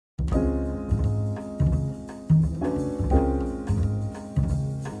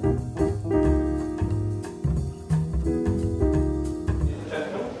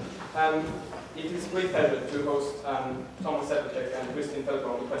It is a great pleasure to host Tomas Sedlacek and Felber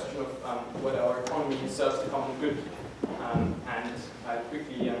on the question of whether our economy serves the common good. And I'll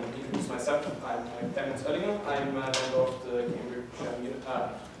quickly introduce myself. I'm Clemens Oellinger. I'm a member of the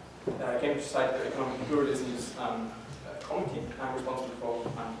Cambridge Society of Economic Pluralism's committee. I'm responsible for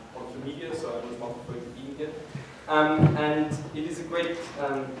all the media, so I'm responsible for being here. And it is a great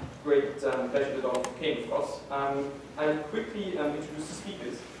pleasure that all of you came, of course. I'll quickly introduce the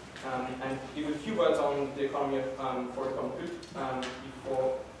speakers and give a few words on the economy for the common good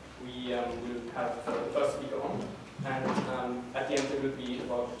before we will have the first speaker on. And at the end there will be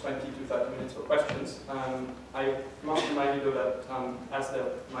about 20 to 30 minutes for questions. I must remind you though that as there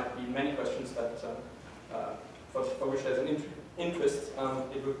might be many questions that for which there's an interest,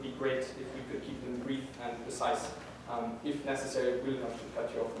 it would be great if we could keep them brief and precise. If necessary, we'll have to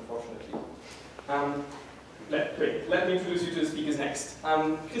cut you off, unfortunately. Great. Let me introduce you to the speakers next.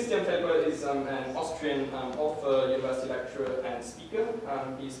 Christian Felber is an Austrian author, university lecturer, and speaker.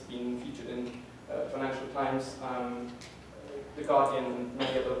 He's been featured in Financial Times, The Guardian, and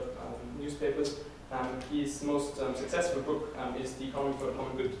many other newspapers. His most successful book is The Economy for the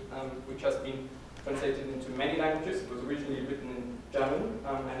Common Good, which has been translated into many languages. It was originally written in German,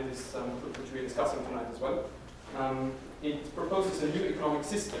 and it is a book which we're discussing tonight as well. It proposes a new economic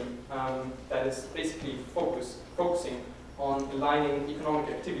system that is basically focusing on aligning economic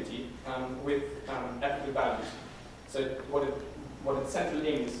activity with ethical values. So what its central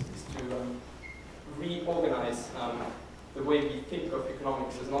aim is to reorganize the way we think of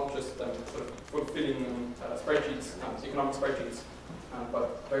economics as not just sort of fulfilling spreadsheets, economic spreadsheets,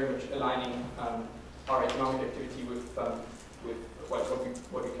 but very much aligning our economic activity with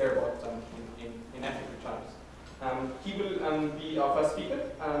what we care about in ethical terms. He will be our first speaker,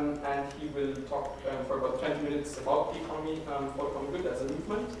 and he will talk for about 20 minutes about the economy for the common good as a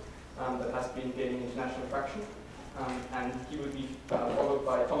movement that has been gaining international traction. And he will be followed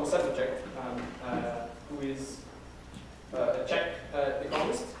by Tomas Sedlacek, who is a Czech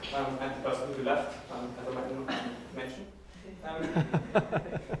economist, and the person who left, as I might mention.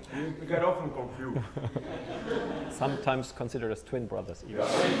 We get often confused. Sometimes considered as twin brothers, even.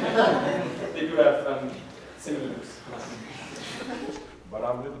 They do have similar looks. But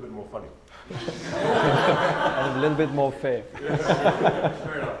I'm a little bit more funny. And a little bit more fair.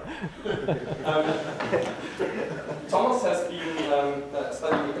 Fair enough. Thomas has been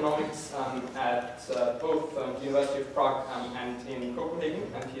studying economics at both the University of Prague and in Copenhagen,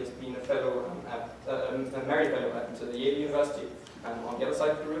 and he has been a fellow a merit fellow at the Yale University on the other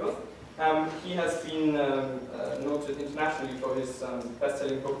side of the river. He has been noted internationally for his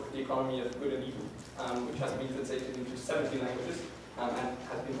best-selling book, The Economy of Good and Evil, which has been translated into 17 languages and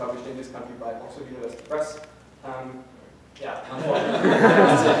has been published in this country by Oxford University Press. Yeah,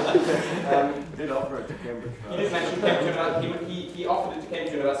 unfortunately. Did offer it to Cambridge. He did mention Cambridge University. He offered it to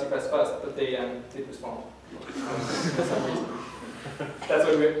Cambridge University Press first, but they did respond for some reason. That's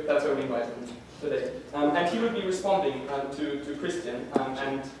why we invited him today. And he will be responding to Christian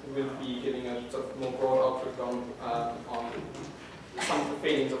and will be giving a sort of more broad outlook on some of the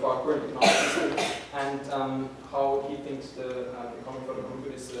failings of our current economic system and how he thinks the economy for the common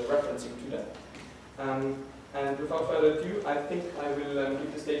good is referencing to that. And without further ado, I think I will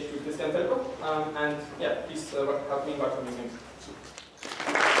give the stage to Christian Felber. And yeah, please help me welcome him.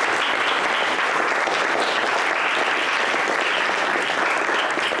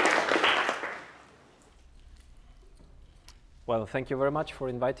 Well, thank you very much for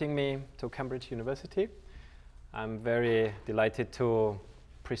inviting me to Cambridge University. I'm very delighted to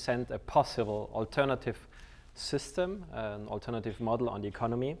present a possible alternative system, an alternative model on the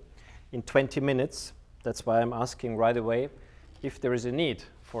economy in 20 minutes. That's why I'm asking right away if there is a need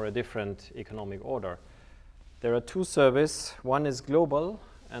for a different economic order. There are two surveys. One is global,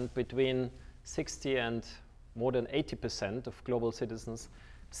 and between 60 and more than 80% of global citizens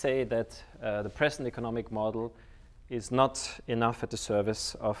say that the present economic model is not enough at the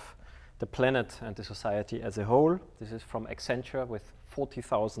service of the planet and the society as a whole. This is from Accenture with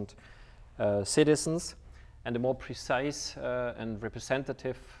 40,000 citizens, and a more precise and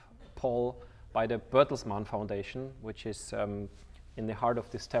representative poll by the Bertelsmann Foundation, which is in the heart of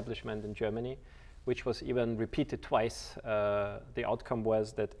the establishment in Germany, which was even repeated twice. The outcome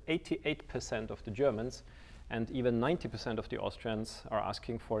was that 88% of the Germans and even 90% of the Austrians are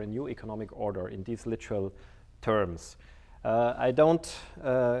asking for a new economic order in these literal terms. I don't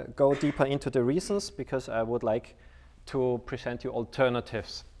go deeper into the reasons because I would like to present you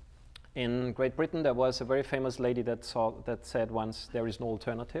alternatives. In Great Britain, there was a very famous lady that said once, there is no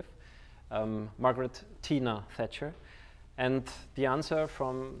alternative, Margaret Tina Thatcher. And the answer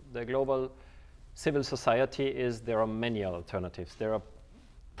from the global civil society is there are many alternatives. There are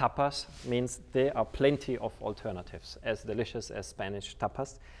tapas, means there are plenty of alternatives, as delicious as Spanish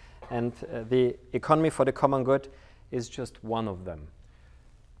tapas. And the economy for the common good is just one of them.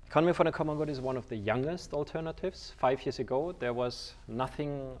 Economy for the common good is one of the youngest alternatives. 5 years ago, there was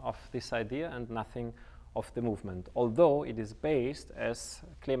nothing of this idea and nothing of the movement, although it is based, as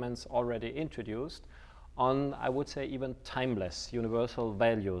Clemens already introduced, on, I would say, even timeless universal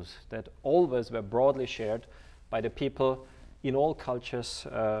values that always were broadly shared by the people in all cultures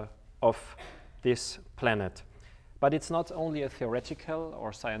of this planet. But it's not only a theoretical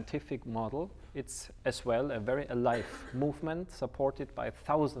or scientific model, it's as well a very alive movement supported by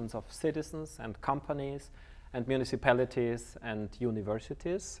thousands of citizens and companies and municipalities and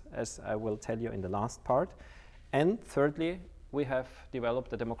universities, as I will tell you in the last part. And thirdly, we have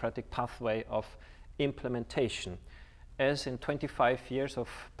developed a democratic pathway of implementation. As in 25 years of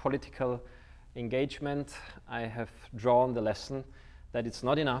political engagement, I have drawn the lesson that it's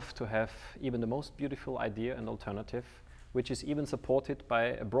not enough to have even the most beautiful idea and alternative, which is even supported by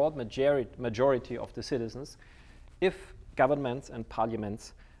a broad majority of the citizens, if governments and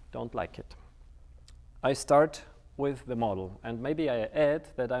parliaments don't like it. I start with the model, and maybe I add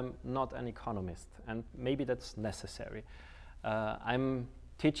that I'm not an economist, and maybe that's necessary. I'm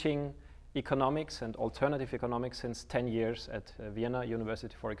teaching economics and alternative economics since 10 years at Vienna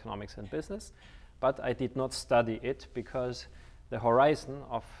University for Economics and Business, but I did not study it because the horizon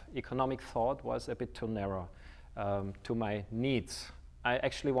of economic thought was a bit too narrow to my needs. I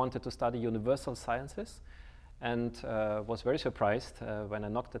actually wanted to study universal sciences and was very surprised when I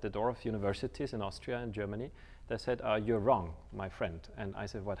knocked at the door of universities in Austria and Germany. They said, you're wrong, my friend. And I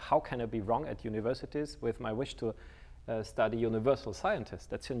said, well, how can I be wrong at universities with my wish to study universal scientists?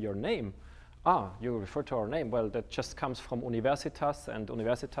 That's in your name. You refer to our name. Well, that just comes from universitas, and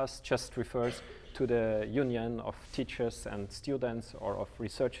universitas just refers to the union of teachers and students, or of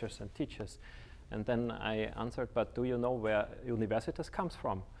researchers and teachers. And then I answered, but do you know where universitas comes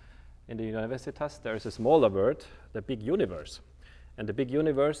from? In the universitas, there is a smaller word, the big universe. And the big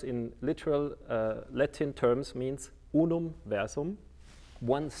universe in literal Latin terms means unum versum,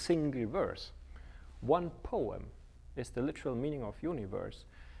 one single verse. One poem is the literal meaning of universe.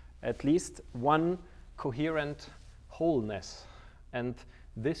 At least one coherent wholeness. And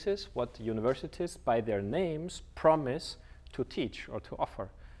this is what universities, by their names, promise to teach or to offer.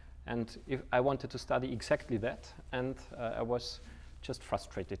 And if I wanted to study exactly that, and I was just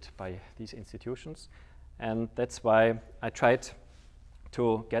frustrated by these institutions. And that's why I tried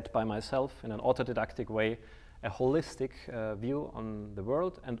to get by myself in an autodidactic way a holistic view on the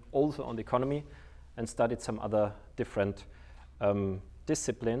world and also on the economy, and studied some other different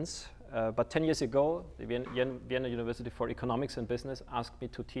disciplines. But 10 years ago, the Vienna University for Economics and Business asked me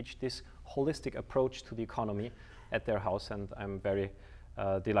to teach this holistic approach to the economy at their house, and I'm very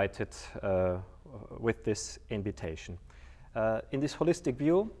delighted with this invitation. In this holistic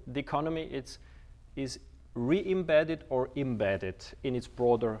view, the economy is re-embedded or embedded in its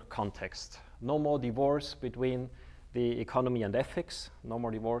broader context. No more divorce between the economy and ethics, no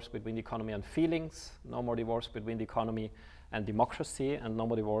more divorce between the economy and feelings, no more divorce between the economy and democracy, and no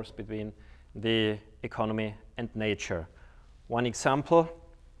more divorce between the economy and nature. One example,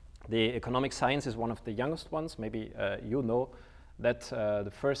 the economic science is one of the youngest ones. Maybe you know that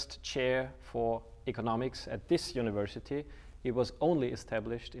the first chair for economics at this university, it was only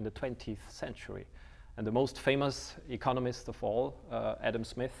established in the 20th century. And the most famous economist of all, Adam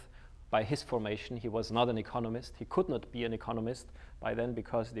Smith, by his formation, he was not an economist. He could not be an economist by then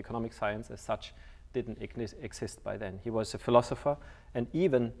because the economic science as such didn't exist by then. He was a philosopher and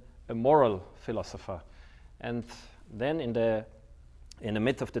even a moral philosopher. And then in the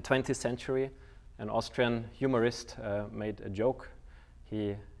mid of the 20th century, an Austrian humorist made a joke.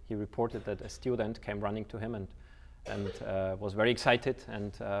 He reported that a student came running to him and was very excited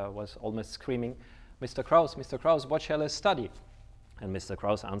and was almost screaming, Mr. Kraus, what shall I study? And Mr.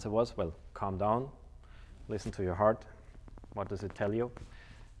 Kraus' answer was, well, calm down, listen to your heart. What does it tell you?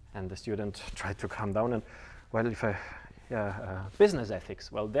 And the student tried to calm down and, well, business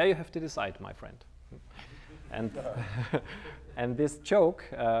ethics. Well, there you have to decide, my friend. And and this joke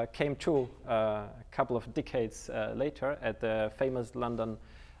came true a couple of decades later at the famous London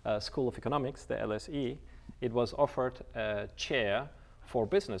School of Economics, the LSE. It was offered a chair for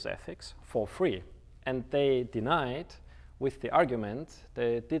business ethics for free. And they denied with the argument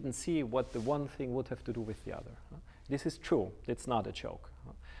they didn't see what the one thing would have to do with the other. This is true. It's not a joke.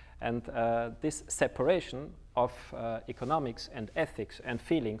 And this separation of economics and ethics and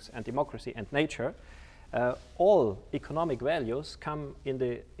feelings and democracy and nature All economic values come in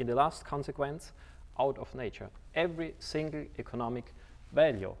the last consequence out of nature. Every single economic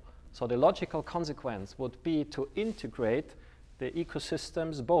value. So the logical consequence would be to integrate the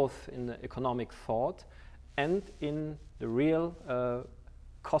ecosystems both in the economic thought and in the real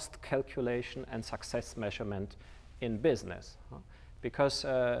cost calculation and success measurement in business. Because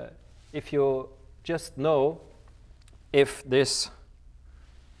if you just know if this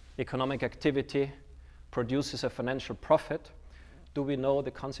economic activity produces a financial profit, do we know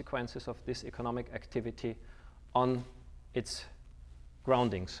the consequences of this economic activity on its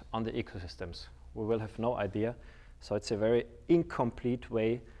groundings, on the ecosystems? We will have no idea. So it's a very incomplete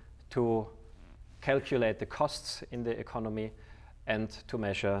way to calculate the costs in the economy and to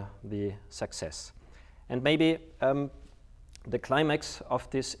measure the success. And maybe the climax of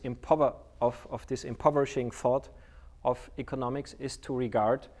this impoverishing thought of economics is to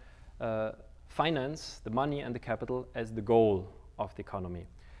regard finance, the money and the capital, as the goal of the economy.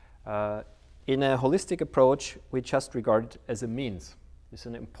 In a holistic approach, we just regard it as a means. It's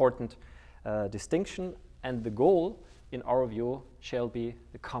an important distinction, and the goal, in our view, shall be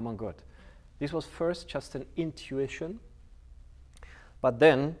the common good. This was first just an intuition, but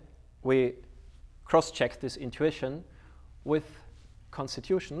then we cross-checked this intuition with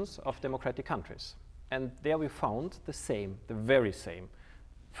constitutions of democratic countries. And there we found the same, the very same.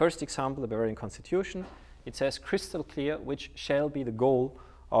 First example, the Bavarian Constitution. It says crystal clear which shall be the goal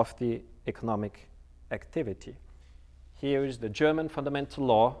of the economic activity. Here is the German fundamental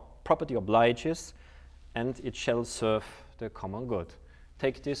law: property obliges, and it shall serve the common good.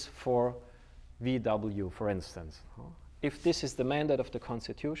 Take this for VW, for instance. If this is the mandate of the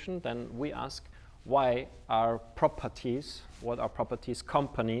Constitution, then we ask, why are properties, what are properties,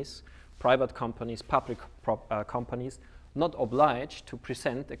 companies, private companies, public companies, not obliged to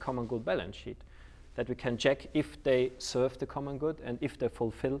present a common good balance sheet, that we can check if they serve the common good and if they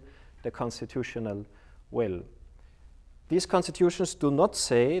fulfill the constitutional will. These constitutions do not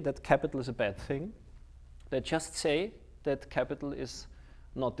say that capital is a bad thing. They just say that capital is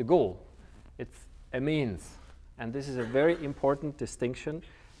not the goal. It's a means. And this is a very important distinction.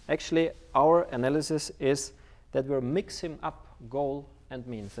 Actually, our analysis is that we're mixing up goal and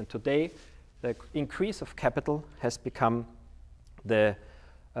means. And today, the increase of capital has become the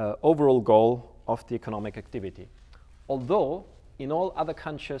overall goal of the economic activity. Although, in all other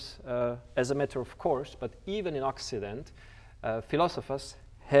countries, as a matter of course, but even in Occident, philosophers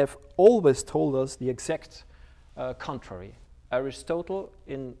have always told us the exact contrary. Aristotle,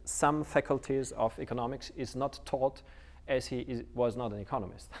 in some faculties of economics, is not taught as he was not an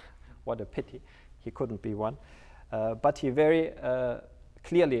economist. What a pity, he couldn't be one. But he very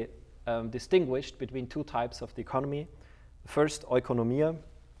clearly distinguished between two types of the economy. First, oikonomia.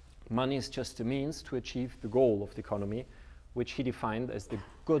 Money is just a means to achieve the goal of the economy, which he defined as the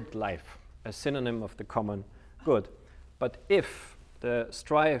good life, a synonym of the common good. But if the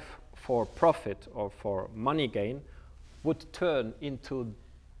strive for profit or for money gain would turn into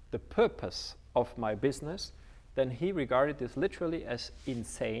the purpose of my business, then he regarded this literally as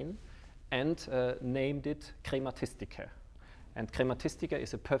insane and named it crematistica. And crematistica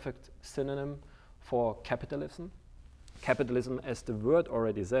is a perfect synonym for capitalism. Capitalism, as the word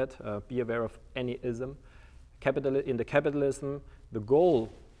already said, be aware of any ism. In the capitalism, the goal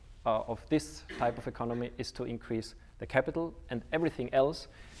of this type of economy is to increase the capital, and everything else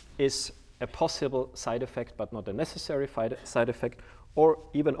is a possible side effect, but not a necessary side effect, or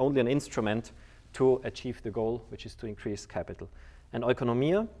even only an instrument to achieve the goal, which is to increase capital. And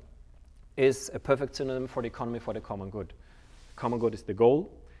oikonomia is a perfect synonym for the economy for the common good. Common good is the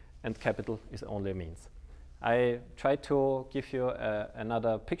goal, and capital is only a means. I try to give you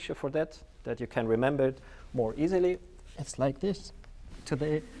another picture for that you can remember it more easily. It's like this.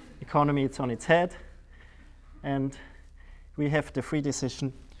 Today, economy is on its head, and we have the free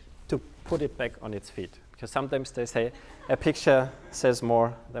decision to put it back on its feet. Because sometimes they say a picture says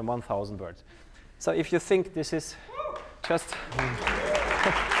more than 1,000 words. So if you think this is just...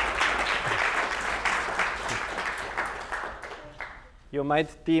 You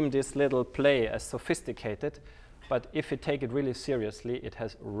might deem this little play as sophisticated, but if you take it really seriously, it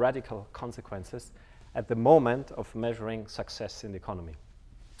has radical consequences at the moment of measuring success in the economy.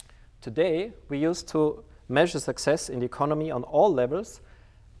 Today, we used to measure success in the economy on all levels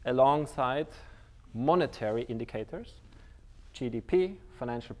alongside monetary indicators, GDP,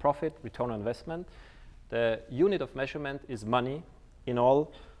 financial profit, return on investment. The unit of measurement is money in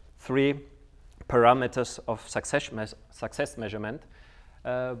all three parameters of success measurement,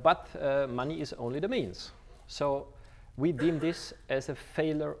 but money is only the means. So we deem this as a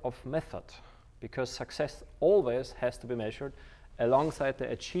failure of method. because success always has to be measured alongside the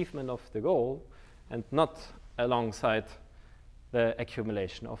achievement of the goal and not alongside the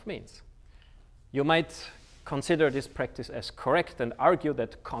accumulation of means. You might consider this practice as correct and argue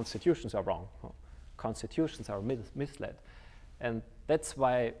that constitutions are wrong. Constitutions are misled. And that's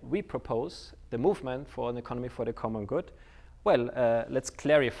why we propose the movement for an economy for the common good. Well, let's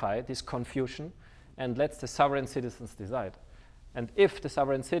clarify this confusion and let the sovereign citizens decide. And if the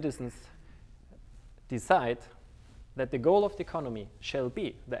sovereign citizens decide that the goal of the economy shall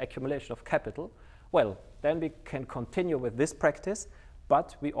be the accumulation of capital, well, then we can continue with this practice,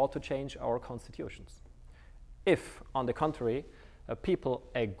 but we ought to change our constitutions. If, on the contrary, people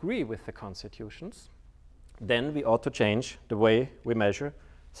agree with the constitutions, then we ought to change the way we measure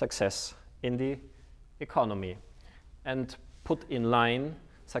success in the economy and put in line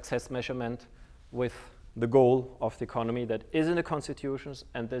success measurement with the goal of the economy that is in the constitutions,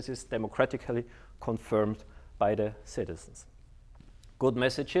 and this is democratically confirmed by the citizens. Good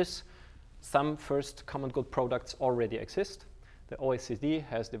messages. Some first common good products already exist. The OECD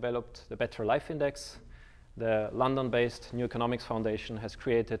has developed the Better Life Index. The London-based New Economics Foundation has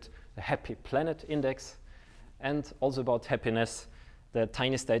created the Happy Planet Index. And also about happiness, the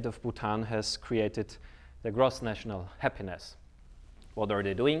tiny state of Bhutan has created the Gross National Happiness. What are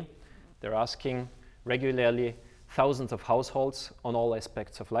they doing? They're asking regularly thousands of households on all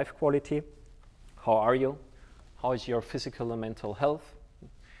aspects of life quality. How are you? How is your physical and mental health?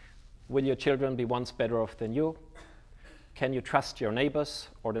 Will your children be once better off than you? Can you trust your neighbors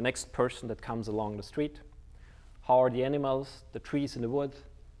or the next person that comes along the street? How are the animals, the trees in the wood,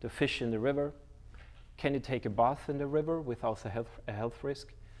 the fish in the river? Can you take a bath in the river without a health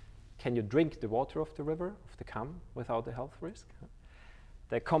risk? Can you drink the water of the river, of the Kam, without a health risk?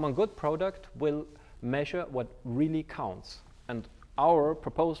 The common good product will measure what really counts. And our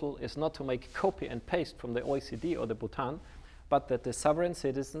proposal is not to make copy and paste from the OECD or the Bhutan, but that the sovereign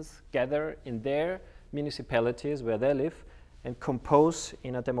citizens gather in their municipalities where they live and compose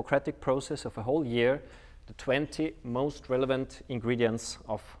in a democratic process of a whole year the 20 most relevant ingredients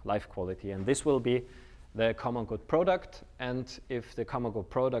of life quality. And this will be the common good product. And if the common good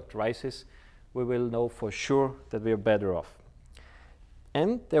product rises, we will know for sure that we are better off.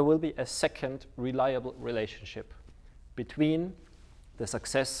 And there will be a second reliable relationship between the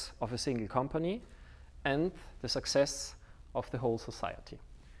success of a single company and the success of the whole society.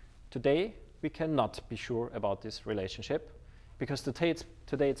 Today, we cannot be sure about this relationship because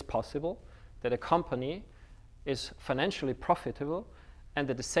today it's possible that a company is financially profitable and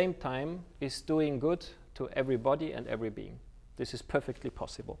at the same time is doing good to everybody and every being. This is perfectly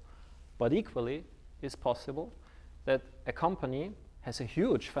possible. But equally, it's possible that a company has a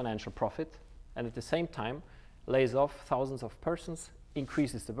huge financial profit and at the same time lays off thousands of persons,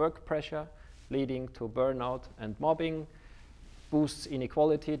 increases the work pressure, leading to burnout and mobbing, boosts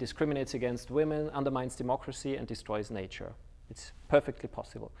inequality, discriminates against women, undermines democracy, and destroys nature. It's perfectly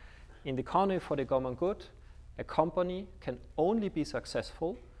possible. In the economy for the common good, a company can only be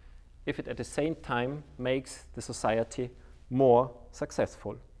successful if it at the same time makes the society more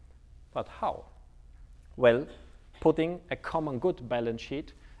successful. But how? Well, putting a common good balance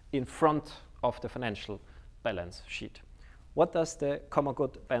sheet in front of the financial balance sheet. What does the common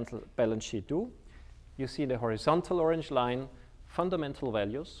good balance sheet do? You see the horizontal orange line, fundamental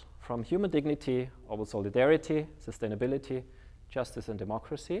values from human dignity over solidarity, sustainability, justice, and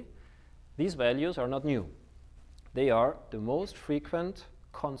democracy. These values are not new. They are the most frequent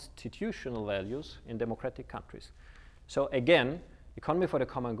constitutional values in democratic countries. So again, economy for the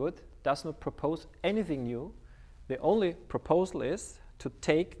common good does not propose anything new. The only proposal is to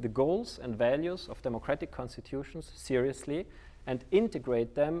take the goals and values of democratic constitutions seriously and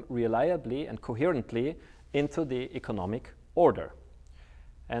integrate them reliably and coherently into the economic order.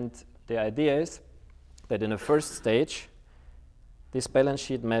 And the idea is that in a first stage, this balance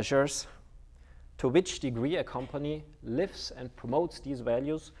sheet measures to which degree a company lives and promotes these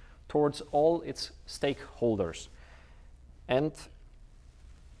values towards all its stakeholders. And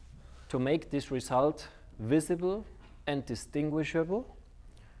to make this result visible and distinguishable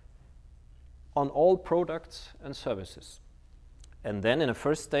on all products and services. And then in a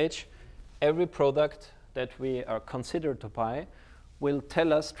first stage, every product that we are considered to buy will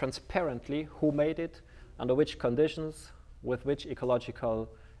tell us transparently who made it, under which conditions, with which ecological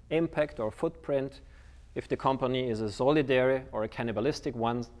impact or footprint, if the company is a solidary or a cannibalistic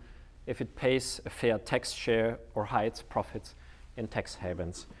one, if it pays a fair tax share or hides profits in tax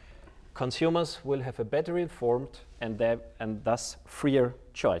havens. Consumers will have a better informed and thus freer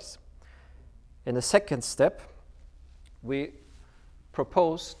choice. In the second step, we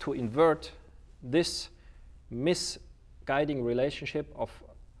propose to invert this misguiding relationship of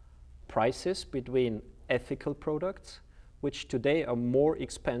prices between ethical products, which today are more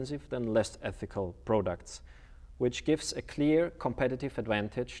expensive than less ethical products, which gives a clear competitive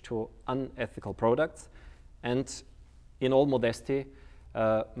advantage to unethical products and, in all modesty,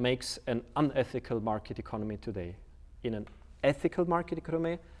 makes an unethical market economy today. In an ethical market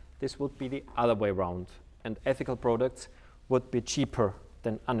economy, this would be the other way around, and ethical products would be cheaper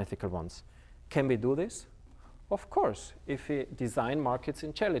than unethical ones. Can we do this? Of course, if we design markets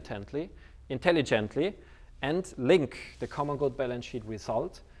intelligently and link the common good balance sheet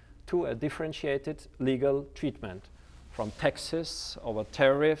result to a differentiated legal treatment, from taxes over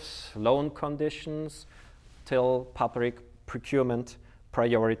tariffs, loan conditions, till public procurement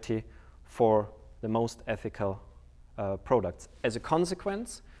priority for the most ethical products. As a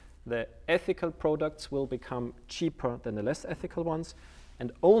consequence, the ethical products will become cheaper than the less ethical ones,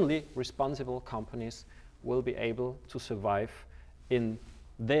 and only responsible companies will be able to survive in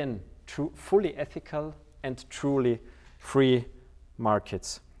then fully ethical and truly free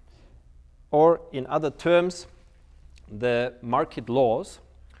markets. Or in other terms, the market laws,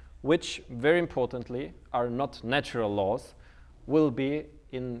 which very importantly are not natural laws, will be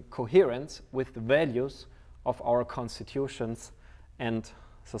in coherence with the values of our constitutions and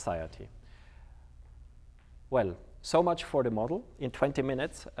society. Well, so much for the model in 20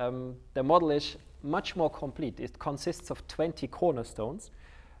 minutes. The model is much more complete. It consists of 20 cornerstones,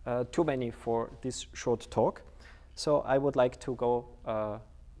 too many for this short talk. So I would like to go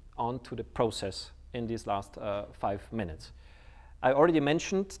on to the process in these last 5 minutes. I already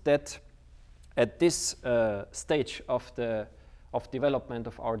mentioned that at this stage of development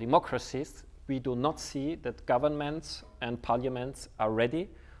of our democracies, we do not see that governments and parliaments are ready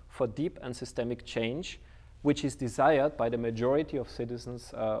for deep and systemic change, which is desired by the majority of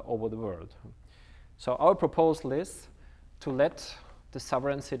citizens over the world. So our proposal is to let the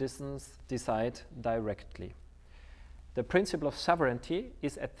sovereign citizens decide directly. The principle of sovereignty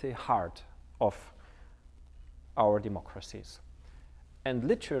is at the heart of our democracies. And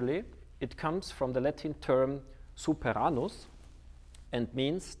literally, it comes from the Latin term superanus and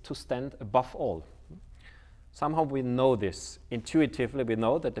means to stand above all. Somehow we know this. Intuitively, we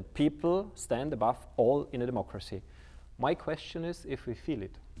know that the people stand above all in a democracy. My question is if we feel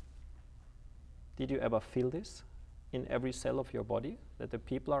it. Did you ever feel this in every cell of your body, that the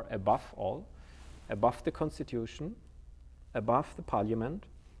people are above all, above the constitution, above the parliament,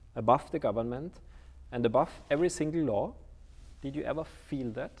 above the government, and above every single law? Did you ever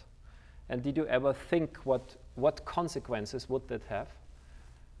feel that? And did you ever think what consequences would that have?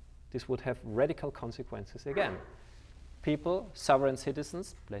 This would have radical consequences again. People, sovereign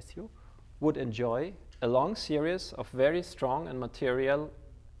citizens, bless you, would enjoy a long series of very strong and material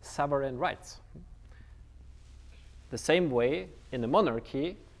sovereign rights. The same way in the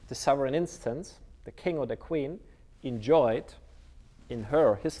monarchy, the sovereign instance, the king or the queen, enjoyed in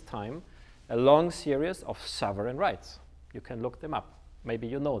his time, a long series of sovereign rights. You can look them up. Maybe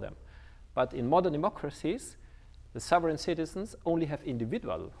you know them. But in modern democracies, the sovereign citizens only have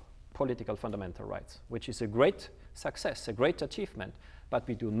individual political fundamental rights, which is a great success, a great achievement. But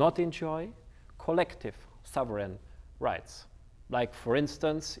we do not enjoy collective sovereign rights. Like, for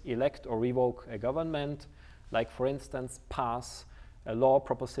instance, elect or revoke a government, like, for instance, pass a law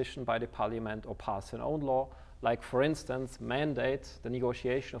proposition by the parliament or pass an own law, like, for instance, mandate the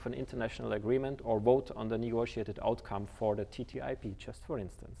negotiation of an international agreement or vote on the negotiated outcome for the TTIP, just for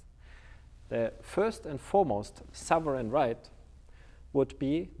instance. The first and foremost sovereign right would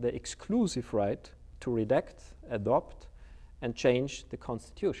be the exclusive right to redact, adopt, and change the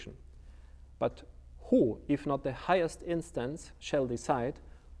constitution. But who, if not the highest instance, shall decide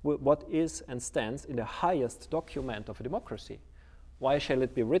what is and stands in the highest document of a democracy? Why shall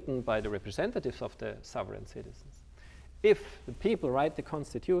it be written by the representatives of the sovereign citizens? If the people write the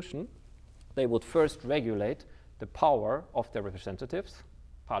constitution, they would first regulate the power of their representatives,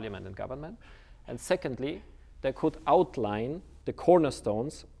 parliament and government, and secondly, they could outline the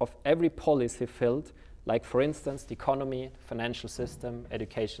cornerstones of every policy field, like, for instance, the economy, financial system,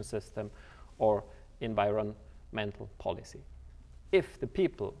 education system, or environmental policy. If the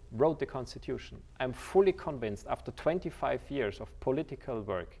people wrote the constitution, I'm fully convinced after 25 years of political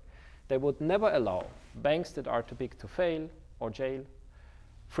work, they would never allow banks that are too big to fail or jail,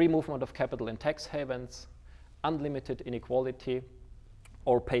 free movement of capital in tax havens, unlimited inequality,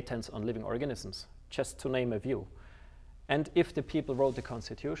 or patents on living organisms, just to name a few. And if the people wrote the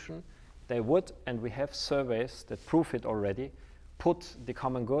constitution, they would, and we have surveys that prove it already, put the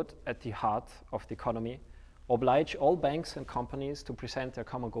common good at the heart of the economy, oblige all banks and companies to present their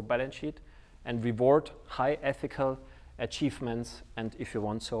common good balance sheet, and reward high ethical achievements and, if you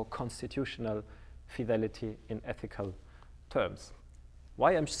want so, constitutional fidelity in ethical terms.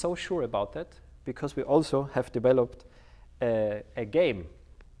 Why I'm so sure about that? Because we also have developed a game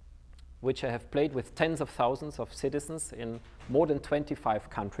which I have played with tens of thousands of citizens in more than 25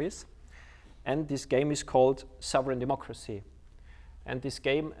 countries. And this game is called Sovereign Democracy. And this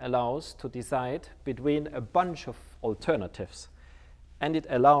game allows to decide between a bunch of alternatives. And it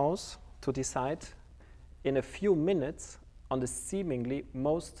allows to decide in a few minutes on the seemingly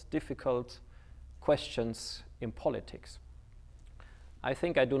most difficult questions in politics. I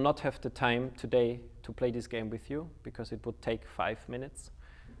think I do not have the time today to play this game with you because it would take 5 minutes.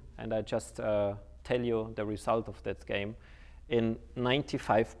 And I just tell you the result of that game in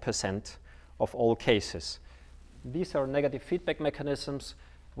 95% of all cases. These are negative feedback mechanisms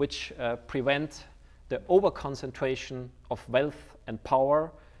which prevent the overconcentration of wealth and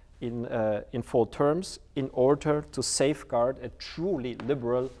power in 4 terms in order to safeguard a truly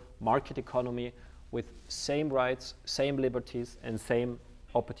liberal market economy with same rights, same liberties, and same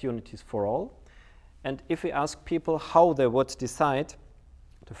opportunities for all. And if we ask people how they would decide,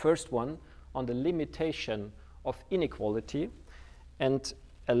 the first one on the limitation of inequality and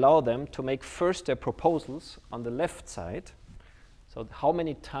allow them to make first their proposals on the left side. So how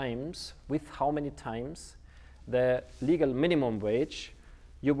many times, with how many times the legal minimum wage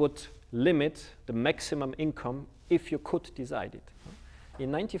you would limit the maximum income if you could decide it.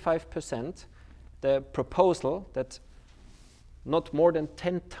 In 95%, the proposal that not more than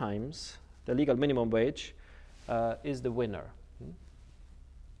 10 times the legal minimum wage is the winner.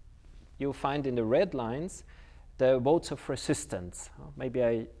 You find in the red lines the votes of resistance. Maybe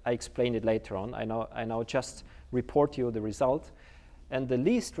I explain it later on. I now just report you the result. And the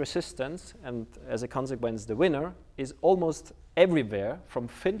least resistance, and as a consequence the winner, is almost everywhere from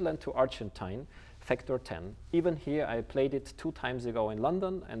Finland to Argentine, factor 10. Even here I played it 2 times ago in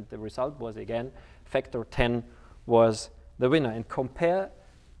London, and the result was again factor 10 was the winner. And compare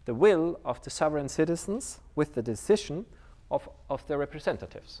the will of the sovereign citizens with the decision of the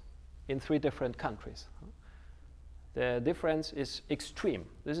representatives in 3 different countries. The difference is extreme.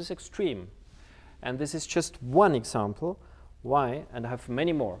 This is extreme. And this is just one example why, and I have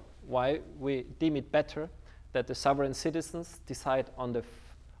many more, why we deem it better that the sovereign citizens decide on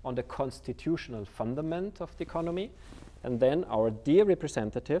the constitutional fundament of the economy, and then our dear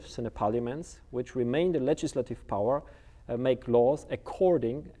representatives in the parliaments, which remain the legislative power, make laws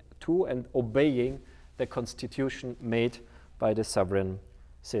according to and obeying the constitution made by the sovereign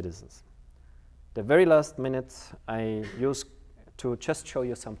citizens. The very last minutes I use to just show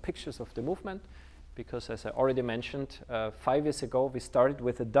you some pictures of the movement, because as I already mentioned, 5 years ago we started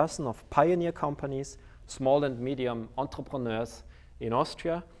with a dozen of pioneer companies, small and medium entrepreneurs in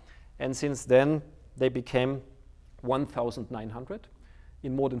Austria, and since then they became 1,900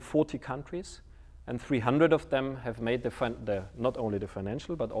 in more than 40 countries, and 300 of them have made not only the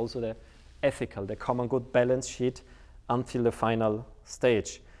financial but also the ethical, the common good balance sheet until the final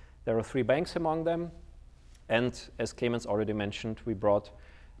stage. There are 3 banks among them, and as Clemens already mentioned, we brought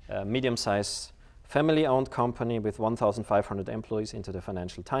a medium-sized family-owned company with 1,500 employees into the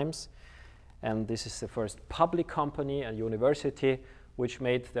Financial Times. And this is the first public company and university which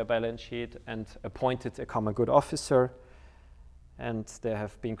made their balance sheet and appointed a common good officer. And there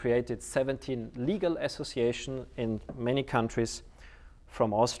have been created 17 legal associations in many countries,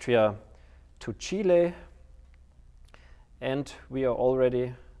 from Austria to Chile. And we are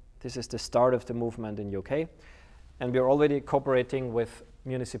already, this is the start of the movement in UK, and we are already cooperating with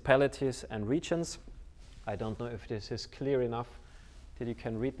municipalities and regions. I don't know if this is clear enough that you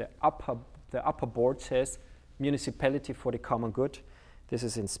can read the upper board says Municipality for the Common Good. This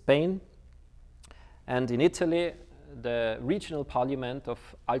is in Spain. And in Italy, the regional parliament of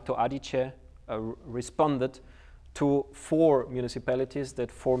Alto Adige responded to 4 municipalities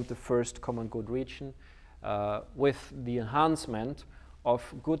that formed the first common good region with the enhancement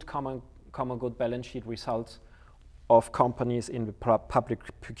of good common good balance sheet results of companies in the public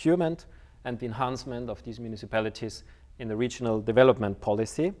procurement and the enhancement of these municipalities in the regional development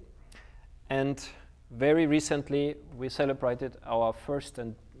policy. And very recently, we celebrated our first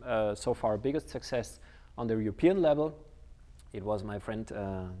and so far biggest success on the European level. It was my friend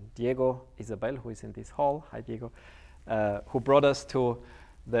Diego Isabel, who is in this hall, hi Diego, who brought us to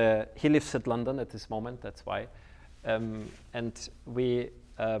he lives at London at this moment, that's why. And we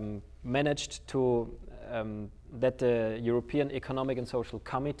managed to that the European Economic and Social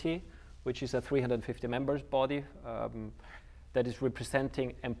Committee, which is a 350 members body that is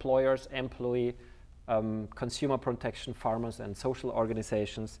representing employers, employee, consumer protection, farmers, and social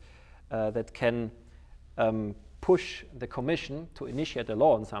organizations, that can push the Commission to initiate a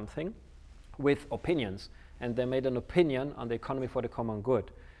law on something with opinions. And they made an opinion on the economy for the common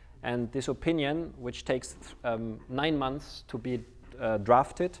good. And this opinion, which takes 9 months to be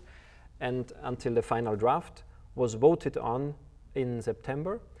drafted, and until the final draft, was voted on in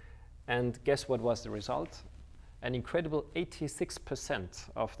September. And guess what was the result? An incredible 86%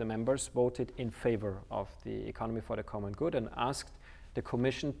 of the members voted in favor of the economy for the common good and asked the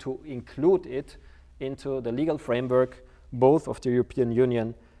Commission to include it into the legal framework both of the European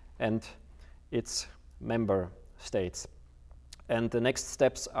Union and its member states. And the next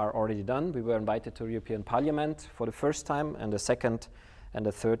steps are already done. We were invited to the European Parliament for the first time, and the second and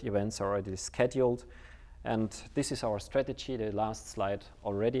the third events are already scheduled. And this is our strategy, the last slide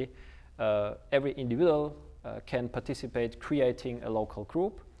already. Every individual can participate creating a local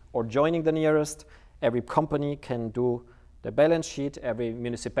group or joining the nearest. Every company can do the balance sheet. Every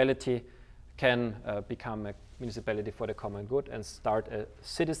municipality can become a municipality for the common good and start a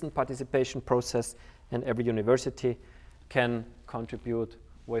citizen participation process. And every university can contribute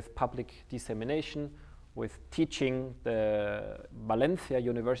with public dissemination, with teaching. The Valencia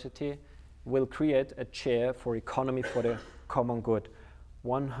University will create a chair for economy for the common good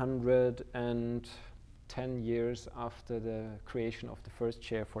 110 years after the creation of the first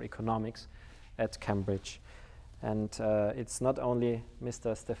chair for economics at Cambridge. And it's not only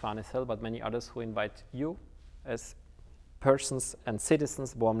Mr. Stefane Sell, but many others who invite you as persons and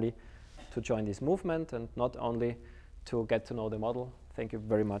citizens warmly to join this movement, and not only to get to know the model. Thank you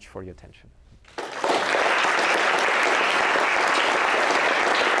very much for your attention.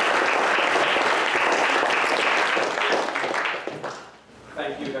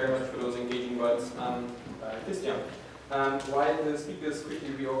 Thank you very much for those engaging words, Christian. While the speakers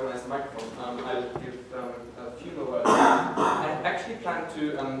quickly reorganize the microphone, I'll give a few more words. I actually planned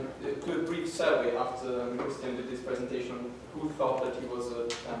to do a brief survey after Christian did his presentation, who thought that he was a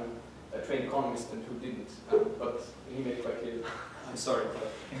trained economist and who didn't, but he made it quite clear. I'm sorry for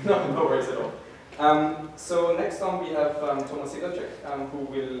that. No worries at all. So next on we have Tomas Sedlacek, who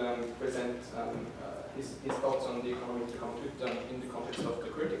will present his thoughts on the economy to come to in the context of the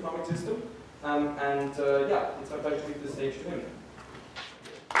current economic system. Yeah, it's my pleasure to give the stage to him.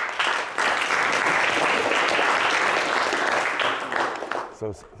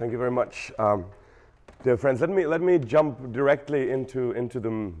 So thank you very much. Dear friends, let me jump directly into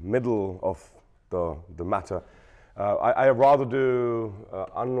the middle of the matter. I rather do,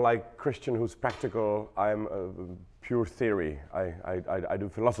 unlike Christian, who's practical, I'm pure theory. I do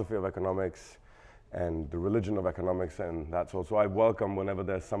philosophy of economics and the religion of economics, and that's also I welcome whenever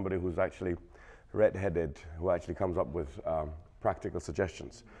there's somebody who's actually red-headed, who actually comes up with practical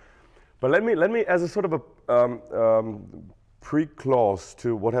suggestions. But let me, as a sort of a pre-clause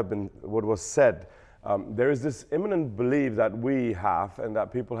to what was said. There is this imminent belief that we have and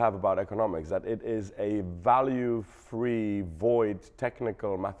that people have about economics, that it is a value-free, void,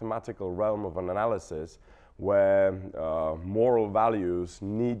 technical, mathematical realm of an analysis where moral values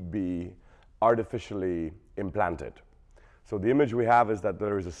need be artificially implanted. So the image we have is that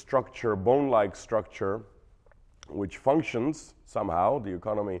there is a structure, bone-like structure, which functions somehow, the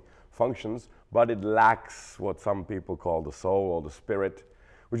economy functions, but it lacks what some people call the soul or the spirit,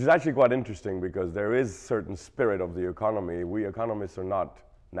 which is actually quite interesting because there is certain spirit of the economy. We economists are not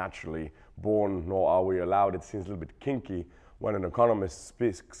naturally born, nor are we allowed. It seems a little bit kinky when an economist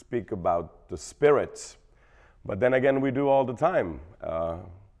speak about the spirits. But then again, we do all the time.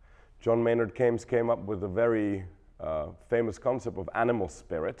 John Maynard Keynes came up with a very famous concept of animal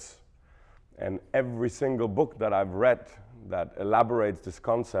spirits. And every single book that I've read that elaborates this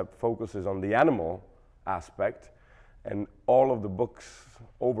concept focuses on the animal aspect. And all of the books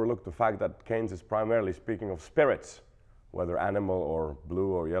overlook the fact that Keynes is primarily speaking of spirits, whether animal or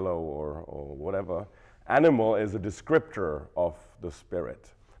blue or yellow or whatever. Animal is a descriptor of the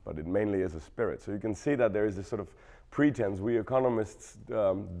spirit, but it mainly is a spirit. So you can see that there is this sort of pretense. We economists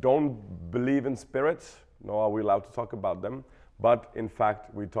don't believe in spirits, nor are we allowed to talk about them, but in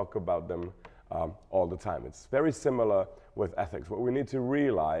fact we talk about them all the time. It's very similar with ethics. What we need to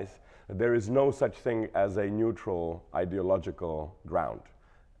realize there is no such thing as a neutral ideological ground,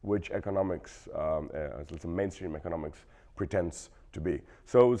 which economics, mainstream economics, pretends to be.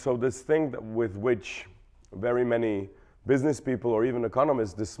 So this thing with which very many business people or even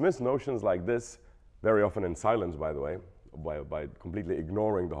economists dismiss notions like this, very often in silence, by the way, by completely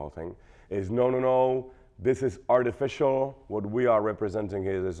ignoring the whole thing, is no, this is artificial. What we are representing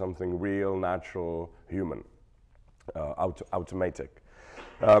here is something real, natural, human, automatic.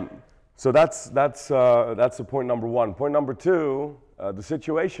 So that's point number one. Point number two, the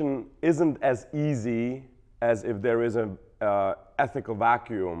situation isn't as easy as if there is an ethical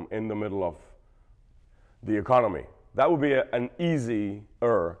vacuum in the middle of the economy. That would be an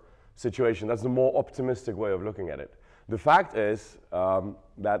easier situation. That's the more optimistic way of looking at it. The fact is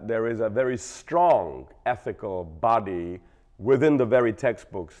that there is a very strong ethical body within the very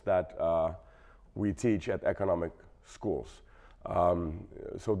textbooks that we teach at economic schools.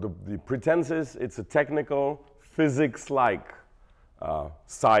 So the pretense is it's a technical, physics-like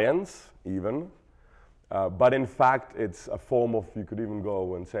science even, but in fact it's a form of, you could even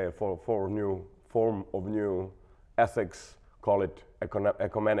go and say a form of new ethics, call it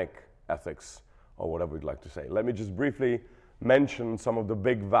ecumenic ethics, or whatever you'd like to say. Let me just briefly mention some of the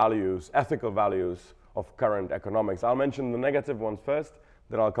big values, ethical values of current economics. I'll mention the negative ones first,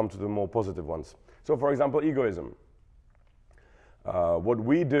 then I'll come to the more positive ones. So for example, egoism. What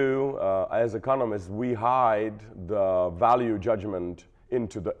we do as economists, we hide the value judgment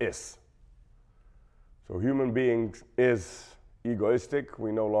into the is. So human beings is egoistic.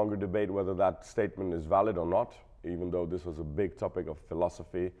 We no longer debate whether that statement is valid or not, even though this was a big topic of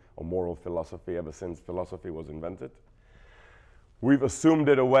philosophy or moral philosophy ever since philosophy was invented. We've assumed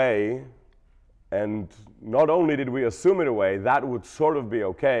it away, and not only did we assume it away, that would sort of be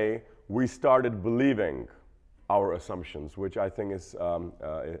okay, we started believing our assumptions, which I think is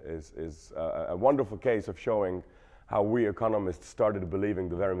a wonderful case of showing how we economists started believing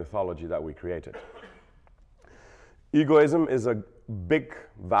the very mythology that we created. Egoism is a big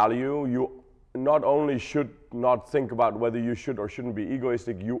value. You not only should not think about whether you should or shouldn't be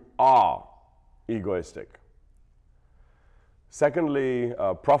egoistic, you are egoistic. Secondly,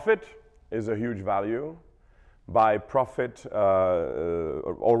 profit is a huge value. By profit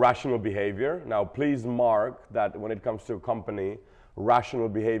or rational behavior. Now please mark that when it comes to a company, rational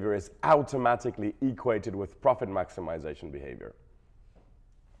behavior is automatically equated with profit maximization behavior,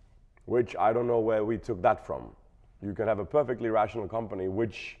 which I don't know where we took that from. You can have a perfectly rational company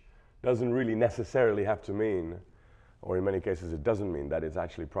which doesn't really necessarily have to mean, or in many cases it doesn't mean, that it's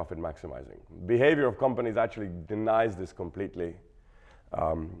actually profit maximizing. Behavior of companies actually denies this completely.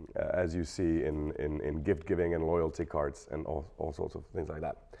 As you see in gift giving and loyalty cards and all sorts of things like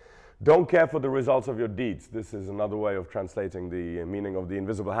that. Don't care for the results of your deeds. This is another way of translating the meaning of the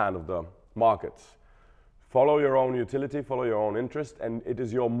invisible hand of the markets. Follow your own utility, follow your own interest, and it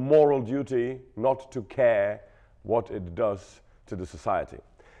is your moral duty not to care what it does to the society.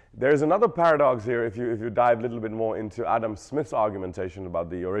 There is another paradox here if you dive a little bit more into Adam Smith's argumentation about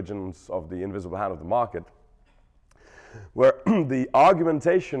the origins of the invisible hand of the market, where the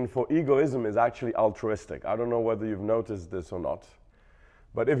argumentation for egoism is actually altruistic. I don't know whether you've noticed this or not,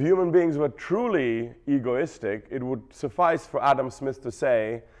 but if human beings were truly egoistic, it would suffice for Adam Smith to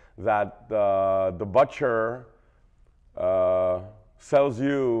say that the butcher sells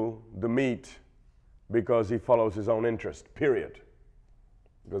you the meat because he follows his own interest, period.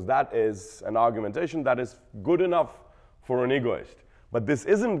 Because that is an argumentation that is good enough for an egoist. But this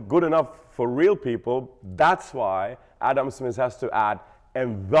isn't good enough for real people. That's why Adam Smith has to add,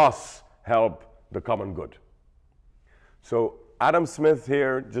 and thus help the common good. So Adam Smith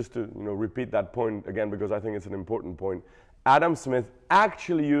here, just to repeat that point again because I think it's an important point, Adam Smith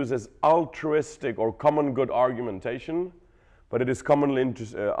actually uses altruistic or common good argumentation, but it is commonly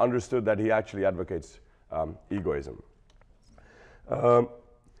understood that he actually advocates egoism.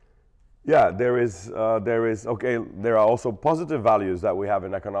 Yeah, there are also positive values that we have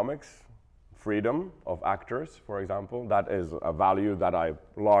in economics. Freedom of actors, for example, that is a value that I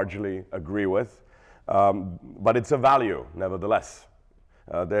largely agree with, but it's a value nevertheless.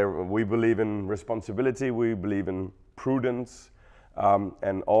 We believe in responsibility, we believe in prudence,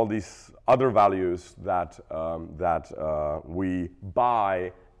 and all these other values that we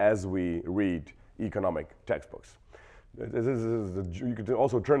buy as we read economic textbooks. You could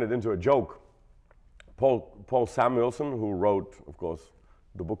also turn it into a joke. Paul Samuelson, who wrote, of course,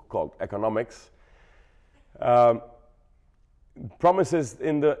 the book called Economics, promises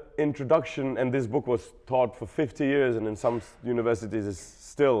in the introduction, and this book was taught for 50 years and in some universities is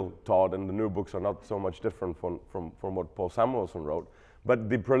still taught, and the new books are not so much different from what Paul Samuelson wrote, but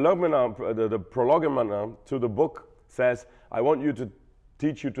the prolegomena to the book says, I want you to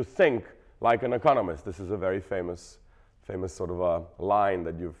teach you to think like an economist. This is a very famous sort of a line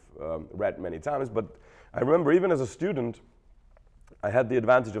that you've read many times, but I remember even as a student, I had the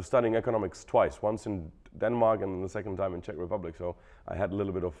advantage of studying economics twice, once in Denmark and the second time in Czech Republic, so I had a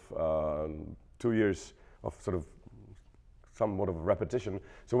little bit of 2 years of sort of somewhat of repetition.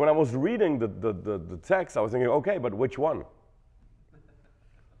 So when I was reading the text, I was thinking, okay, but which one?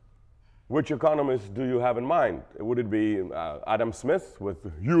 which economist do you have in mind? Would it be Adam Smith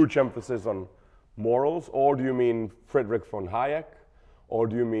with huge emphasis on morals, or do you mean Friedrich von Hayek, or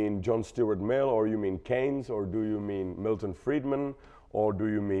do you mean John Stuart Mill, or you mean Keynes, or do you mean Milton Friedman, or do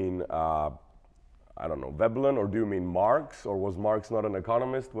you mean I don't know, Veblen, or do you mean Marx, or was Marx not an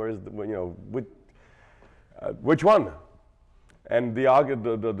economist? Where is the, you know, which one? And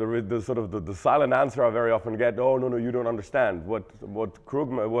the sort of the silent answer I very often get, oh no, you don't understand. What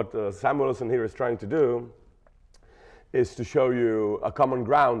Samuelson here is trying to do is to show you a common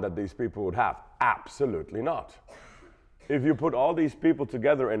ground that these people would have. Absolutely not. If you put all these people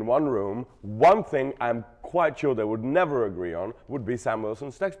together in one room, one thing I'm quite sure they would never agree on would be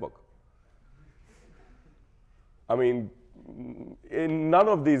Samuelson's textbook. I mean, in none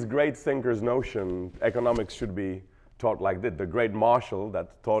of these great thinkers' notion, economics should be taught like this. The great Marshall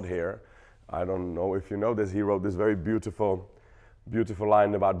that taught here, I don't know if you know this, he wrote this very beautiful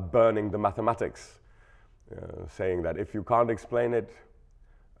line about burning the mathematics, saying that if you can't explain it,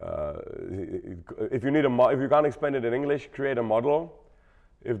 if you can't explain it in English, create a model.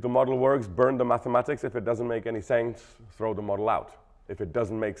 If the model works, burn the mathematics. If it doesn't make any sense, throw the model out. If it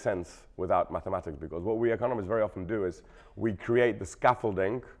doesn't make sense without mathematics, because what we economists very often do is we create the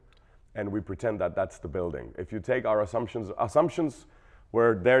scaffolding and we pretend that that's the building. If you take our assumptions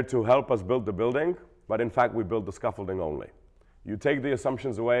were there to help us build the building, but in fact we build the scaffolding only. You take the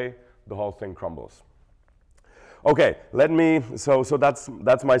assumptions away, the whole thing crumbles. Okay, so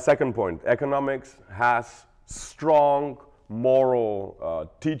that's my second point. Economics has strong moral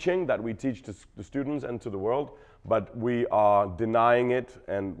teaching that we teach to the students and to the world, but we are denying it,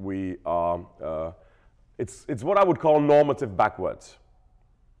 and we are, it's what I would call normative backwards.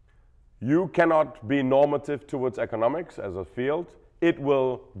 You cannot be normative towards economics as a field. It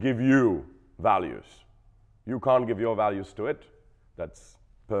will give you values. You can't give your values to it. That's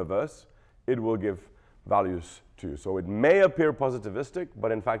perverse. It will give values to you. So it may appear positivistic,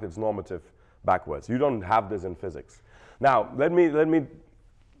 but in fact it's normative backwards. You don't have this in physics. Now, let me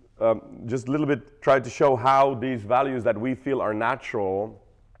just a little bit try to show how these values that we feel are natural.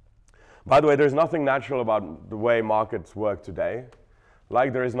 By the way, there's nothing natural about the way markets work today,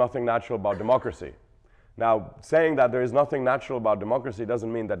 like there is nothing natural about democracy. Now, saying that there is nothing natural about democracy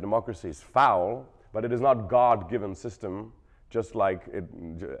doesn't mean that democracy is foul, but it is not God-given system, just like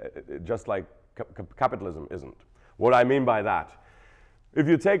capitalism isn't. What I mean by that, if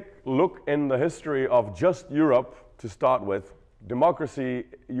you take a look in the history of just Europe to start with, democracy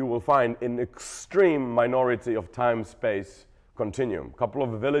you will find in extreme minority of time-space continuum. A couple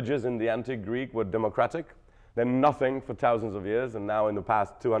of villages in the antique Greek were democratic, then nothing for thousands of years, and now in the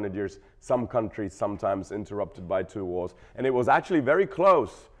past 200 years, some countries sometimes interrupted by 2 wars. And it was actually very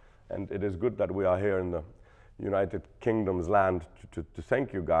close, and it is good that we are here in the United Kingdom's land to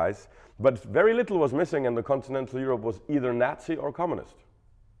thank you guys. But very little was missing, and the continental Europe was either Nazi or communist.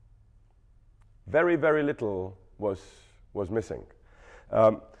 Very, very little was missing.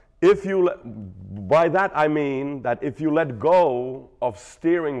 By that I mean that if you let go of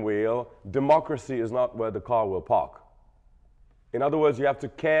steering wheel, democracy is not where the car will park. In other words, you have to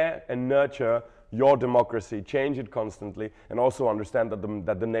care and nurture your democracy, change it constantly, and also understand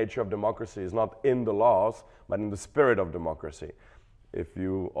that the nature of democracy is not in the laws, but in the spirit of democracy. If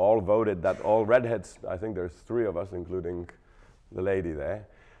you all voted that all redheads, I think there's 3 of us, including the lady there,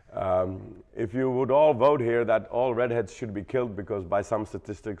 if you would all vote here that all redheads should be killed because by some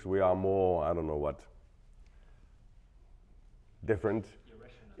statistics we are more, I don't know what, different,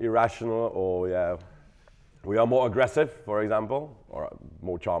 irrational, or yeah, we are more aggressive, for example, or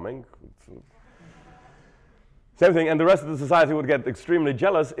more charming. Same thing, and the rest of the society would get extremely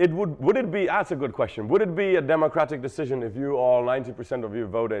jealous. Would it be, that's a good question, would it be a democratic decision if you all, 90% of you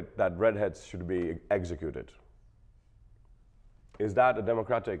voted that redheads should be executed? Is that a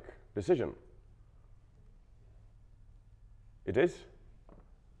democratic decision? It is?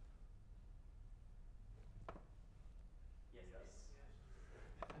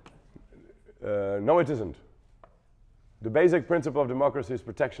 Yes. No, it isn't. The basic principle of democracy is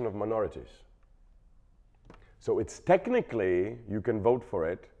protection of minorities. So it's technically, you can vote for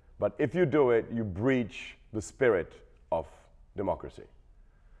it, but if you do it, you breach the spirit of democracy.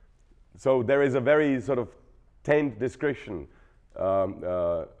 So there is a very sort of taint discretion,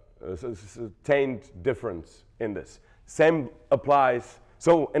 taint difference in this. Same applies.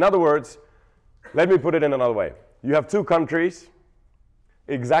 So in other words, let me put it in another way. You have 2 countries,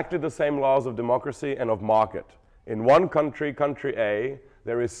 exactly the same laws of democracy and of market. In one country, country A,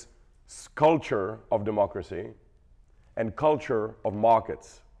 there is culture of democracy and culture of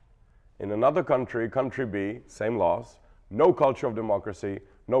markets. In another country, country B, same laws, no culture of democracy,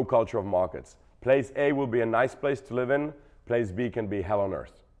 no culture of markets. Place A will be a nice place to live in, place B can be hell on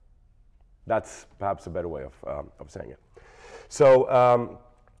earth. That's perhaps a better way of saying it. So,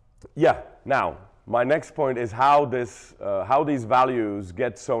 yeah, now, my next point is how these values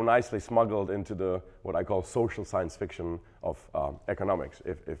get so nicely smuggled into what I call social science fiction of economics,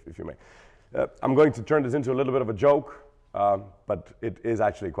 if you may. I'm going to turn this into a little bit of a joke, but it is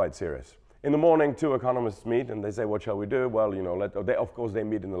actually quite serious. In the morning, two economists meet and they say, what shall we do? Well, you know, of course they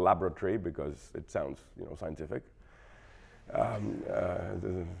meet in the laboratory because it sounds, you know, scientific.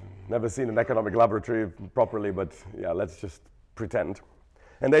 Never seen an economic laboratory properly, but yeah, let's just pretend.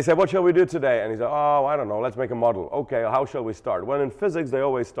 And they say, what shall we do today? And he said, oh, I don't know, let's make a model. Okay, how shall we start? Well, in physics, they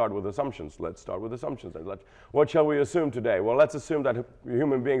always start with assumptions. Let's start with assumptions. What shall we assume today? Well, let's assume that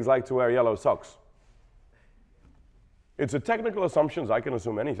human beings like to wear yellow socks. It's a technical assumption. I can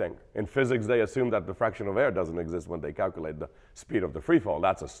assume anything. In physics, they assume that the fraction of air doesn't exist when they calculate the speed of the free fall.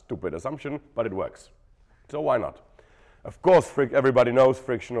 That's a stupid assumption, but it works. So why not? Of course, everybody knows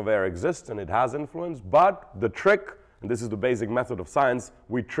friction of air exists and it has influence, but the trick, and this is the basic method of science,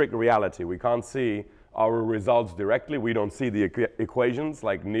 we trick reality. We can't see our results directly. We don't see the equations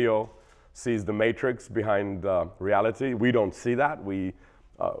like Neo sees the matrix behind reality. We don't see that. We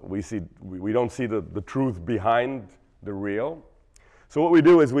don't see the truth behind the real. So what we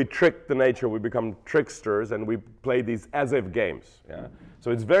do is we trick the nature. We become tricksters and we play these as-if games. Yeah?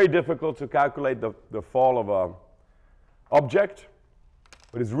 So it's very difficult to calculate the fall of an object,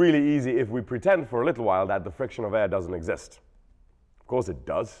 but it's really easy if we pretend for a little while that the friction of air doesn't exist. Of course it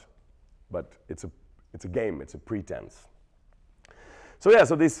does, but it's a game, it's a pretense. So yeah,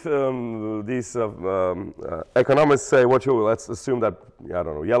 so these economists say, let's assume that, I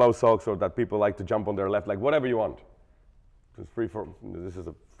don't know, yellow socks, or that people like to jump on their left, like whatever you want. This is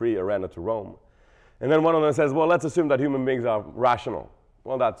a free arena to roam. And then one of them says, well, let's assume that human beings are rational.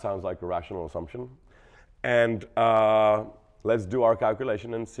 Well, that sounds like a rational assumption. And let's do our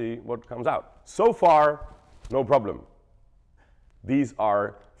calculation and see what comes out. So far, no problem. These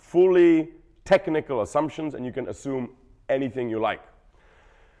are fully technical assumptions, and you can assume anything you like.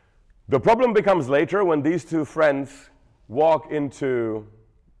 The problem becomes later when these two friends walk into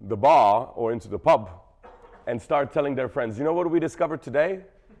the bar or into the pub and start telling their friends, you know what we discovered today?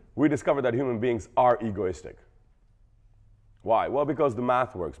 We discovered that human beings are egoistic. Why? Well, because the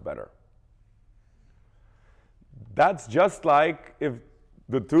math works better. That's just like if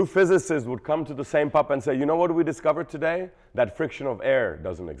the two physicists would come to the same pub and say, you know what we discovered today? That friction of air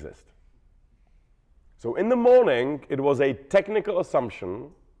doesn't exist. So in the morning, it was a technical assumption,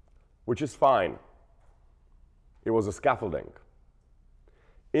 which is fine. It was a scaffolding.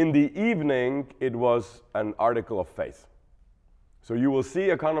 In the evening, it was an article of faith. So you will see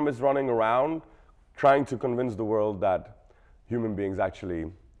economists running around trying to convince the world that human beings actually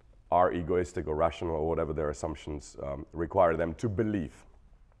are egoistic or rational or whatever their assumptions require them to believe.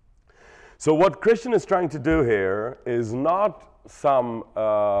 So what Christian is trying to do here is not some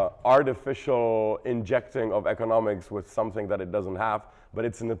artificial injecting of economics with something that it doesn't have, but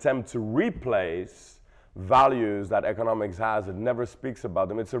it's an attempt to replace values that economics has. It never speaks about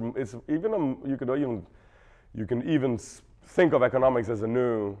them. You can even think of economics as a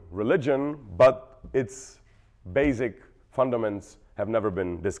new religion, but its basic fundaments have never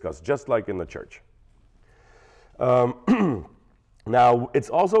been discussed, just like in the church. Now, it's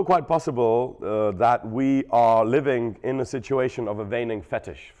also quite possible that we are living in a situation of a waning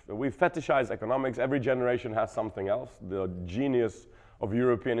fetish. We fetishize economics. Every generation has something else. The genius of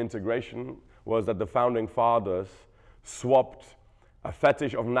European integration was that the founding fathers swapped a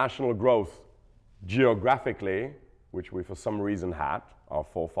fetish of national growth geographically, which we for some reason had. Our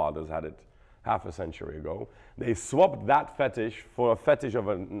forefathers had it half a century ago. They swapped that fetish for a fetish of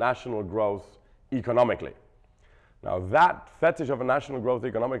a national growth economically. Now that fetish of a national growth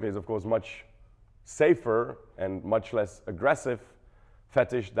economically is of course much safer and much less aggressive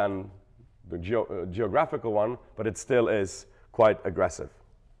fetish than the geographical one, but it still is quite aggressive.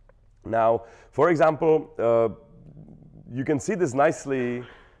 Now, for example, you can see this nicely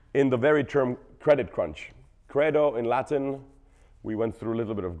in the very term credit crunch. Credo in Latin, we went through a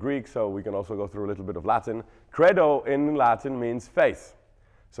little bit of Greek, so we can also go through a little bit of Latin. Credo in Latin means faith.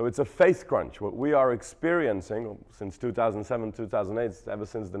 So it's a faith crunch. What we are experiencing since 2007, 2008, ever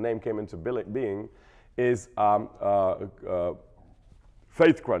since the name came into being, is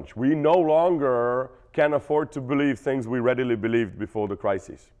faith crunch. We no longer can afford to believe things we readily believed before the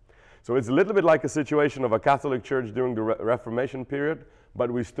crisis. So it's a little bit like a situation of a Catholic Church during the Reformation period,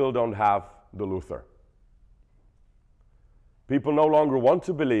 but we still don't have the Luther. People no longer want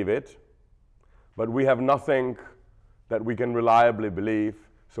to believe it, but we have nothing that we can reliably believe.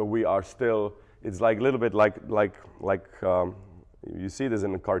 So we are still, it's like a little bit like you see this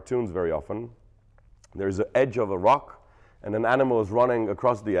in the cartoons very often. There's an edge of a rock, and an animal is running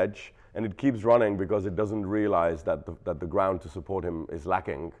across the edge, and it keeps running because it doesn't realize that the ground to support him is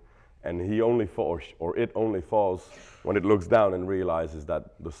lacking, and he only falls, or it only falls when it looks down and realizes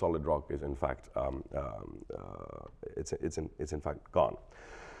that the solid rock is in fact it's in fact gone.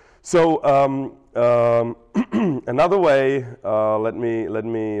 So another way,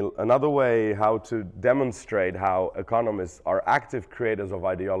 another way how to demonstrate how economists are active creators of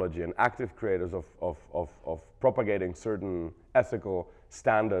ideology and active creators of propagating certain ethical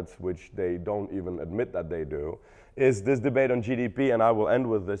standards, which they don't even admit that they do, is this debate on GDP, and I will end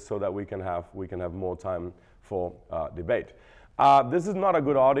with this so that we can have more time for debate. This is not a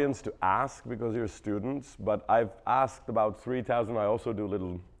good audience to ask because you're students, but I've asked about 3,000. I also do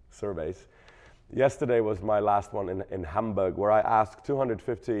little surveys. Yesterday was my last one in Hamburg, where I asked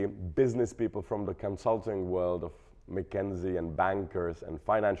 250 business people from the consulting world of McKinsey and bankers and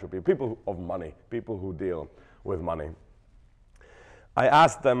financial people, people of money, people who deal with money. I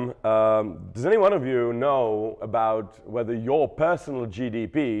asked them, does any one of you know about whether your personal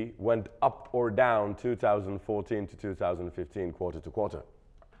GDP went up or down 2014 to 2015, quarter to quarter?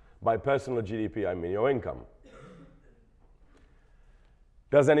 By personal GDP, I mean your income.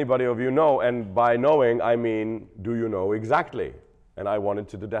 Does anybody of you know? And by knowing, I mean, do you know exactly? And I wanted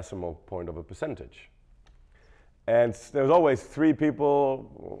to the decimal point of a percentage. And there's always three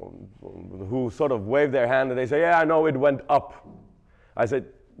people who sort of wave their hand and they say, yeah, I know it went up. I said,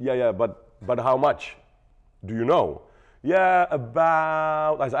 yeah, but how much? Do you know? Yeah,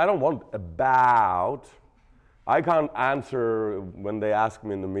 about. I said, I don't want about. I can't answer when they ask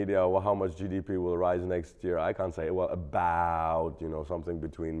me in the media, well, how much GDP will rise next year. I can't say, well, about, something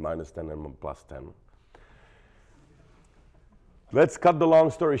between -10 and +10. Let's cut the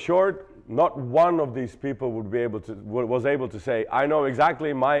long story short. Not one of these people was able to say, I know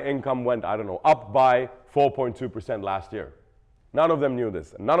exactly my income went, I don't know, up by 4.2% last year. None of them knew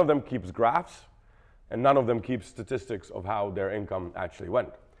this. None of them keeps graphs, and none of them keeps statistics of how their income actually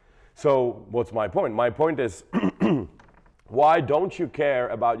went. So what's my point? My point is, why don't you care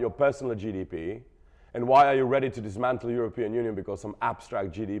about your personal GDP, and why are you ready to dismantle the European Union because some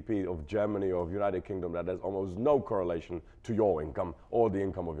abstract GDP of Germany or of United Kingdom that has almost no correlation to your income or the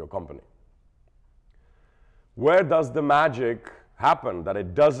income of your company? Where does the magic happen that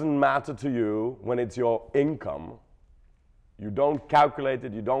it doesn't matter to you when it's your income? You don't calculate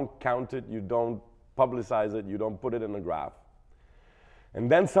it, you don't count it, you don't publicize it, you don't put it in a graph. And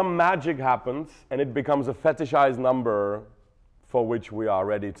then some magic happens and it becomes a fetishized number for which we are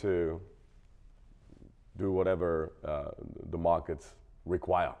ready to do whatever the markets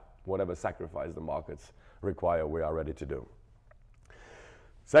require. Whatever sacrifice the markets require, we are ready to do.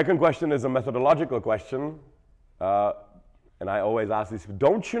 Second question is a methodological question. And I always ask these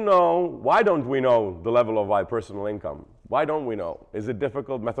people, why don't we know the level of my personal income? Why don't we know? Is it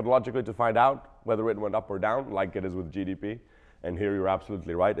difficult methodologically to find out whether it went up or down, like it is with GDP? And here you're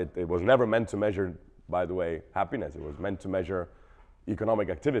absolutely right. It was never meant to measure, by the way, happiness. It was meant to measure economic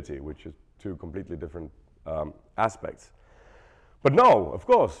activity, which is two completely different aspects. But no, of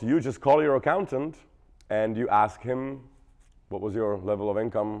course, you just call your accountant and you ask him, what was your level of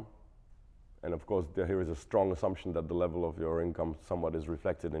income? And of course, here is a strong assumption that the level of your income somewhat is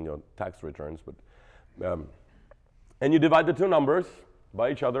reflected in your tax returns. But and you divide the two numbers by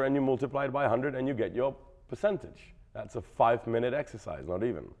each other and you multiply it by 100 and you get your percentage. That's a 5-minute exercise, not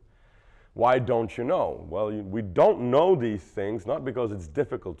even. Why don't you know? Well, we don't know these things, not because it's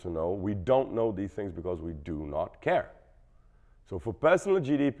difficult to know. We don't know these things because we do not care. So for personal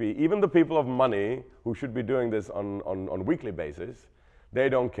GDP, even the people of money who should be doing this on a weekly basis, they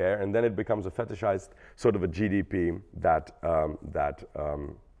don't care, and then it becomes a fetishized sort of a GDP that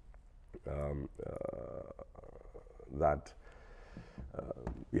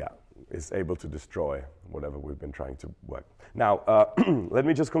is able to destroy whatever we've been trying to work. Now, let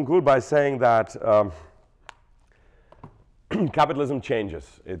me just conclude by saying that capitalism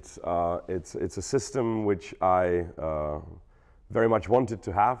changes. It's a system which I very much wanted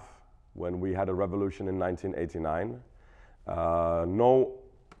to have when we had a revolution in 1989. No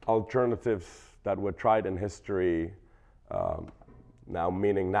alternatives that were tried in history, now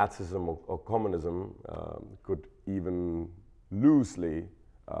meaning Nazism or communism, could even loosely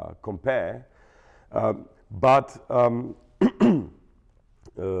compare. But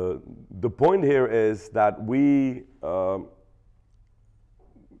the point here is that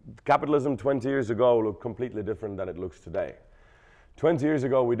capitalism 20 years ago looked completely different than it looks today. 20 years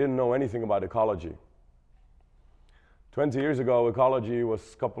ago, we didn't know anything about ecology. 20 years ago, ecology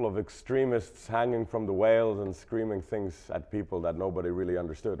was a couple of extremists hanging from the whales and screaming things at people that nobody really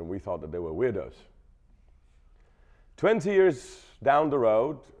understood, and we thought that they were weirdos. 20 years down the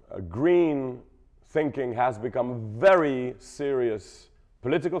road, green thinking has become a very serious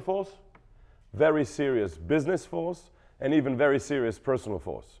political force, very serious business force, and even very serious personal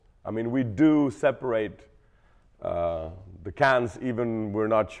force. I mean, we do separate the cans, even we're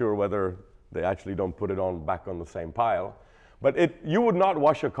not sure whether they actually don't put it on back on the same pile. But you would not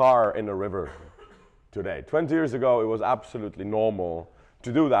wash a car in a river today. 20 years ago, it was absolutely normal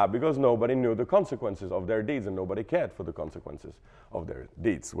to do that because nobody knew the consequences of their deeds and nobody cared for the consequences of their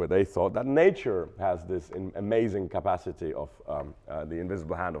deeds, where they thought that nature has this amazing capacity of the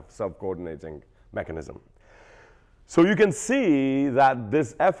invisible hand of self-coordinating mechanism. So you can see that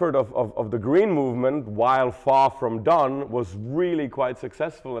this effort of the green movement, while far from done, was really quite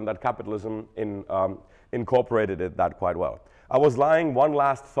successful, and that capitalism incorporated that quite well. I was lying. One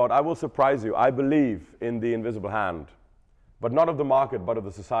last thought. I will surprise you. I believe in the invisible hand, but not of the market, but of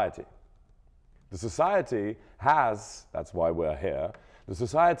the society. The society has, that's why we're here, the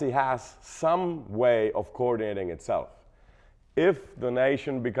society has some way of coordinating itself. If the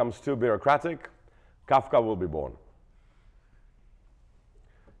nation becomes too bureaucratic, Kafka will be born.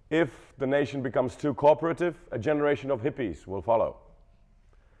 If the nation becomes too cooperative, a generation of hippies will follow.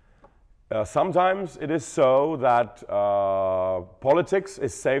 Sometimes it is so that politics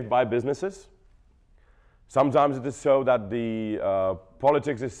is saved by businesses. Sometimes it is so that the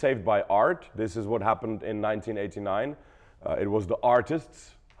politics is saved by art. This is what happened in 1989. It was the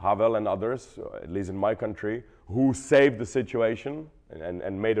artists, Havel and others, at least in my country, who saved the situation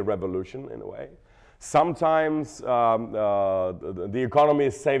and made a revolution in a way. Sometimes the economy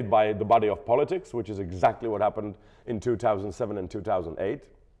is saved by the body of politics, which is exactly what happened in 2007 and 2008.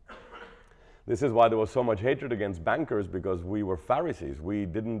 This is why there was so much hatred against bankers, because we were Pharisees. We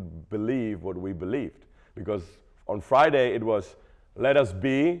didn't believe what we believed. Because on Friday it was, let us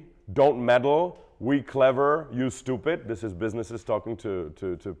be, don't meddle, we clever, you stupid. This is businesses talking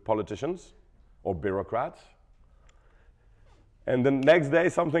to politicians or bureaucrats. And the next day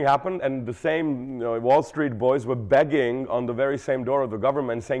something happened, and the same Wall Street boys were begging on the very same door of the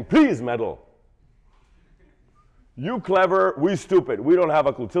government saying, please meddle. You clever, we stupid. We don't have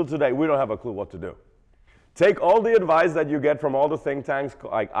a clue. Till today, we don't have a clue what to do. Take all the advice that you get from all the think tanks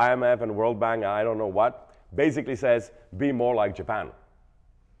like IMF and World Bank, and I don't know what, basically says, be more like Japan.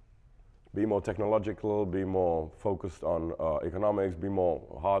 Be more technological, be more focused on economics, be more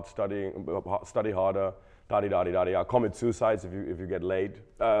study harder, da-di-da-di-da-di, commit suicides if you get laid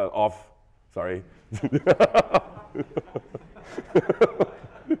off. Sorry.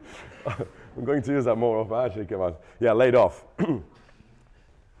 I'm going to use that more often. Actually, come on. Yeah, laid off.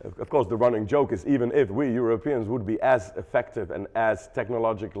 Of course, the running joke is even if we Europeans would be as effective and as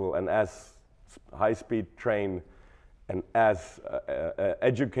technological and as high-speed trained and as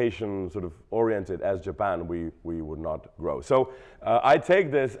education sort of oriented as Japan, we would not grow. So I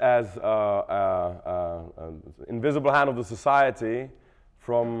take this as invisible hand of the society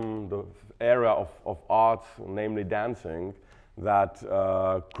from the era of art, namely dancing, that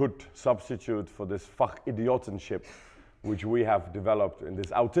could substitute for this Fachidiotenship which we have developed in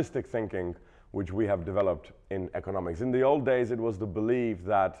this autistic thinking which we have developed in economics. In the old days, it was the belief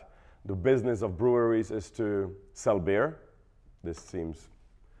that the business of breweries is to sell beer. This seems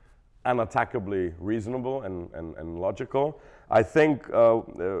unattackably reasonable and logical. I think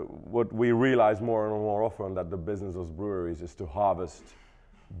what we realize more and more often that the business of breweries is to harvest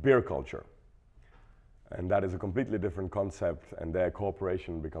beer culture. And that is a completely different concept, and their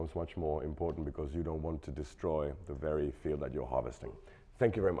cooperation becomes much more important because you don't want to destroy the very field that you're harvesting.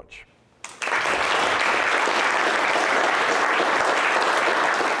 Thank you very much.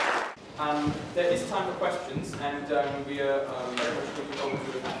 There is time for questions, and we are very much looking forward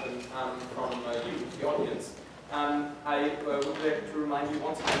to have them from you, the audience. I would like to remind you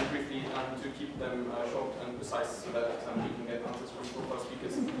once again briefly to keep them short and precise so that we can get answers from both our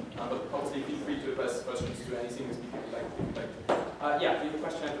speakers. But obviously feel free to address questions to any single speaker you'd like to. Yeah, you have a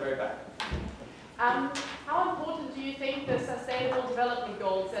question at the very back. How important do you think the sustainable development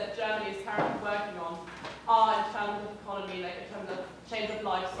goals that Germany is currently working on are in terms of economy, like in terms of change of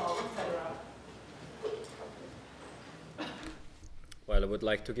lifestyle, etc.? Well, I would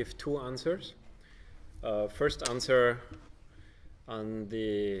like to give two answers. First answer, on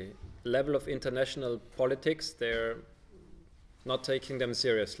the level of international politics, they're not taking them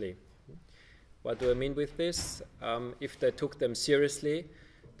seriously. What do I mean with this? If they took them seriously,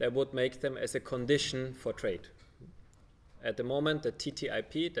 they would make them as a condition for trade. At the moment, the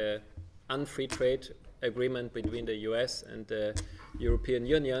TTIP, the unfree trade agreement between the US and the European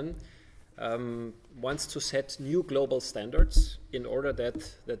Union wants to set new global standards in order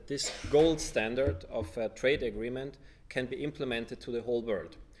that this gold standard of a trade agreement can be implemented to the whole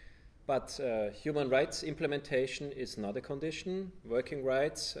world. But human rights implementation is not a condition. Working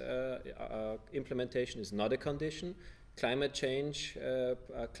rights implementation is not a condition. Climate change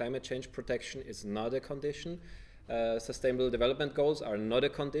protection is not a condition. Sustainable development goals are not a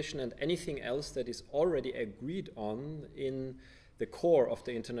condition, and anything else that is already agreed on in the core of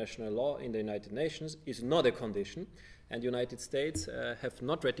the international law in the United Nations is not a condition. And the United States have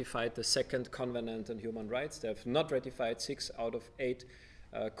not ratified the Second Covenant on Human Rights. They have not ratified 6 out of 8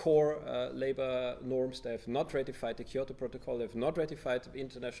 core labor norms. They have not ratified the Kyoto Protocol. They have not ratified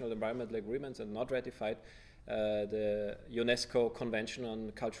international environmental agreements and not ratified the UNESCO Convention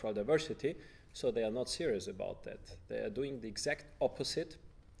on Cultural Diversity. So they are not serious about that. They are doing the exact opposite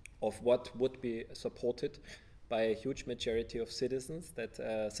of what would be supported by a huge majority of citizens, that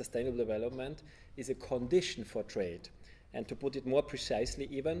sustainable development is a condition for trade. And to put it more precisely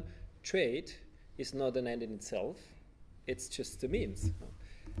even, trade is not an end in itself, it's just a means.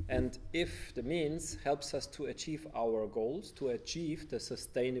 And if the means helps us to achieve our goals, to achieve the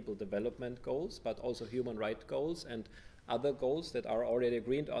sustainable development goals, but also human rights goals and other goals that are already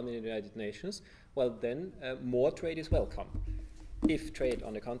agreed on in the United Nations, well then more trade is welcome. If trade,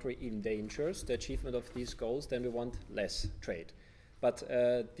 on the contrary, endangers the achievement of these goals, then we want less trade. But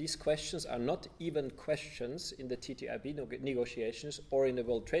these questions are not even questions in the TTIP negotiations or in the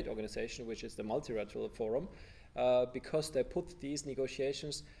World Trade Organization, which is the multilateral forum, because they put these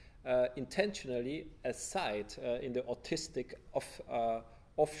negotiations intentionally aside in the autistic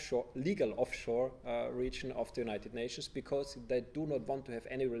legal offshore region of the United Nations, because they do not want to have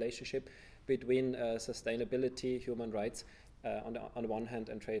any relationship between sustainability, human rights on the one hand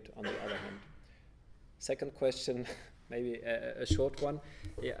and trade on the other hand. Second question, maybe a short one.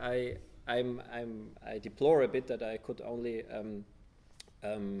 Yeah, I deplore a bit that I could only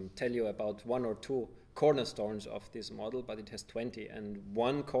tell you about 1 or 2 cornerstones of this model, but it has 20, and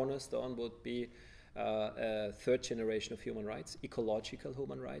one cornerstone would be a third generation of human rights, ecological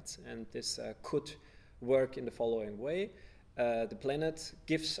human rights, and this could work in the following way. The planet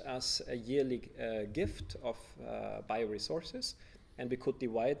gives us a yearly gift of bioresources, and we could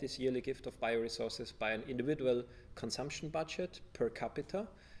divide this yearly gift of bioresources by an individual consumption budget per capita,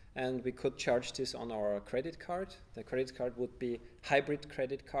 and we could charge this on our credit card. The credit card would be hybrid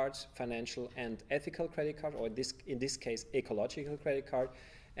credit cards, financial and ethical credit card, or in this case, ecological credit card,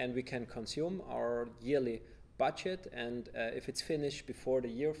 and we can consume our yearly budget, and if it's finished before the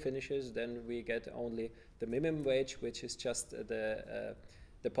year finishes, then we get only the minimum wage, which is just the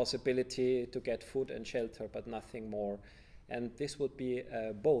possibility to get food and shelter, but nothing more. And this would be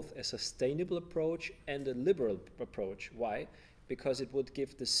both a sustainable approach and a liberal approach. Why? Because it would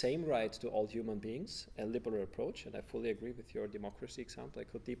give the same right to all human beings, a liberal approach, and I fully agree with your democracy example, I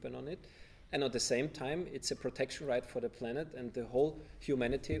could deepen on it. And at the same time, it's a protection right for the planet, and the whole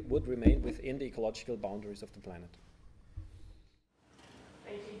humanity would remain within the ecological boundaries of the planet.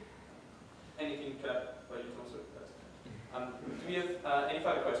 Thank you. Anything to add? Do we have any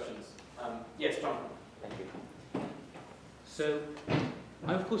further questions? Yes, John. Thank you. So,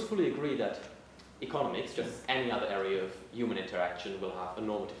 I of course fully agree that economics, just any other area of human interaction, will have a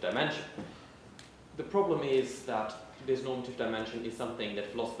normative dimension. The problem is that this normative dimension is something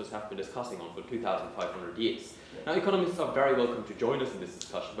that philosophers have been discussing on for 2,500 years. Now, economists are very welcome to join us in this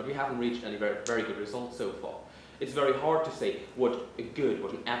discussion, but we haven't reached any very good results so far. It's very hard to say what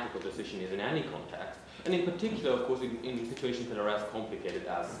an ethical decision is in any context, and in particular, of course, in situations that are as complicated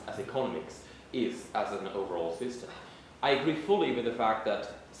as economics is as an overall system. I agree fully with the fact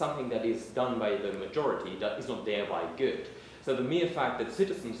that something that is done by the majority that is not thereby good. So the mere fact that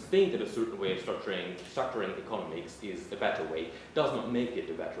citizens think that a certain way of structuring economics is a better way does not make it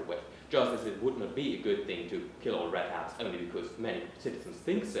a better way, just as it would not be a good thing to kill all red hats only because many citizens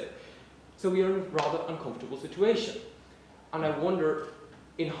think so. So we are in a rather uncomfortable situation. And I wonder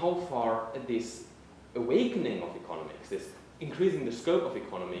in how far this awakening of economics, this increasing the scope of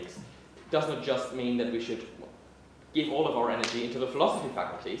economics, does not just mean that we should give all of our energy into the philosophy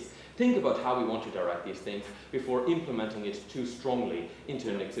faculties, think about how we want to direct these things before implementing it too strongly into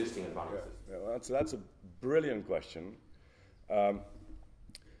an existing environment. Yeah, well, that's a brilliant question.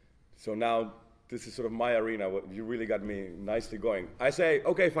 So now this is sort of my arena. You really got me nicely going. I say,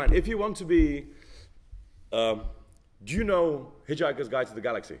 okay, fine. If you want to be, do you know Hitchhiker's Guide to the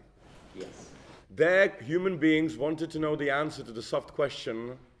Galaxy? Yes. There, human beings wanted to know the answer to the soft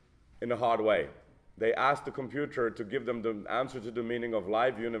question in a hard way. They asked the computer to give them the answer to the meaning of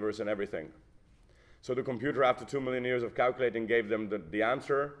life, universe, and everything. So the computer, after 2 million years of calculating, gave them the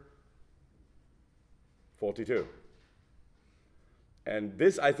answer, 42. And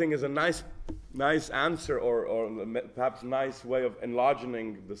this, I think, is a nice answer, or perhaps nice way of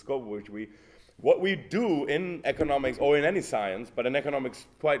enlarging the scope which what we do in economics, or in any science, but in economics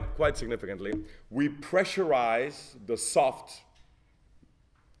quite significantly, we pressurize the soft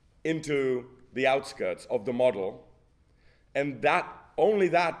into the outskirts of the model, and only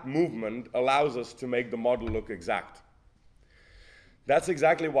that movement allows us to make the model look exact. That's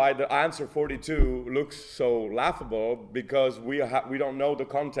exactly why the answer 42 looks so laughable, because we don't know the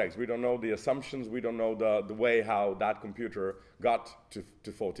context, we don't know the assumptions, we don't know the way how that computer got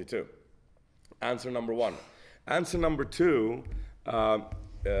to 42. Answer number one. Answer number two, but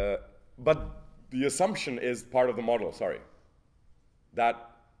the assumption is part of the model, sorry. That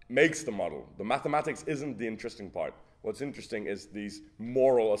makes the model. The mathematics isn't the interesting part. What's interesting is these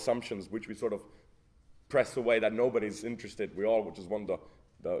moral assumptions which we sort of press away, that nobody's interested. We all just want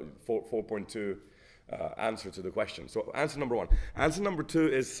the 4.2 answer to the question. So answer number one. Answer number two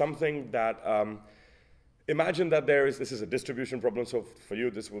is something that, imagine that this is a distribution problem, so for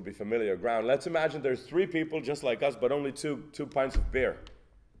you this will be familiar ground. Let's imagine there's 3 people just like us, but only two pints of beer.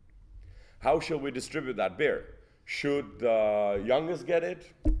 How shall we distribute that beer? Should the youngest get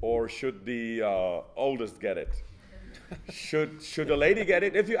it, or should the oldest get it? Should a lady get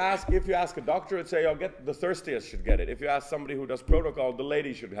it? If you ask a doctor, it'd say, the thirstiest should get it. If you ask somebody who does protocol, the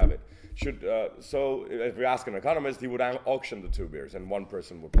lady should have it. So if you ask an economist, he would auction the 2 beers, and one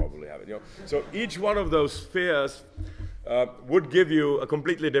person would probably have it. You know? So each one of those spheres would give you a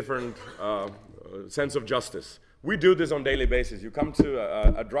completely different sense of justice. We do this on a daily basis. You come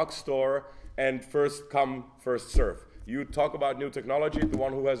to a drugstore, and first come, first serve. You talk about new technology, the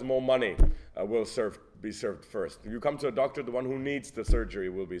one who has more money will be served first. You come to a doctor, the one who needs the surgery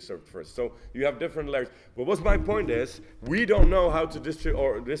will be served first. So you have different layers. But what's my point is, we don't know how to distribute,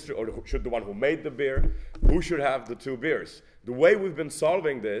 or should the one who made the beer, who should have the 2 beers. The way we've been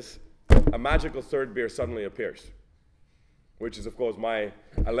solving this, a magical 3rd beer suddenly appears, which is, of course, my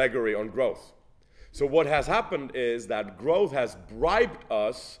allegory on growth. So what has happened is that growth has bribed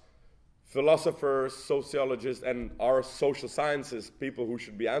us, philosophers, sociologists, and our social sciences, people who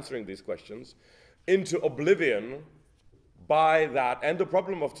should be answering these questions, into oblivion by that. And the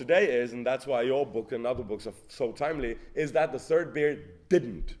problem of today is, and that's why your book and other books are so timely, is that the 3rd beer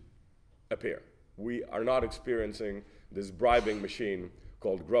didn't appear. We are not experiencing this bribing machine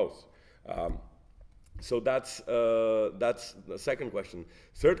called growth. So that's the second question.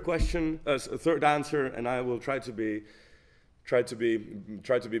 Third answer, and I will try to be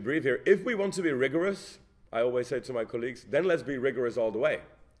brief here. If we want to be rigorous, I always say to my colleagues, then let's be rigorous all the way.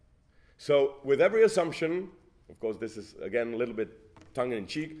 So with every assumption, of course this is again a little bit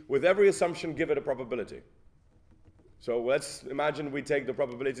tongue-in-cheek, with every assumption give it a probability. So let's imagine we take the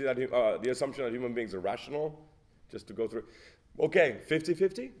probability that, the assumption that human beings are rational, just to go through. Okay,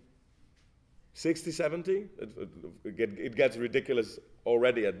 50-50? 60-70? It gets ridiculous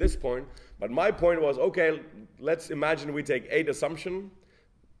already at this point. But my point was, okay, let's imagine we take 8 assumptions,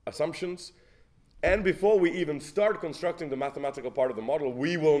 and before we even start constructing the mathematical part of the model,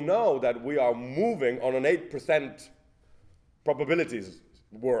 we will know that we are moving on an 8% probabilities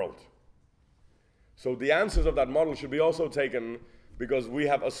world. So the answers of that model should be also taken, because we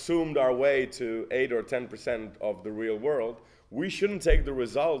have assumed our way to 8 or 10% of the real world. We shouldn't take the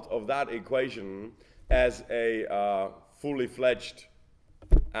result of that equation as a fully fledged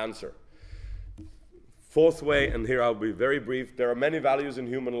answer. 4th way, and here I'll be very brief, there are many values in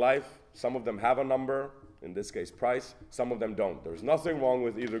human life. Some of them have a number, in this case price, some of them don't. There's nothing wrong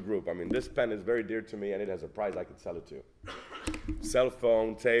with either group. I mean, this pen is very dear to me and it has a price, I could sell it to you. Cell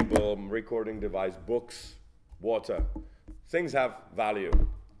phone, table, recording device, books, water. Things have value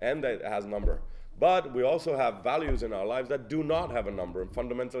and it has a number. But we also have values in our lives that do not have a number and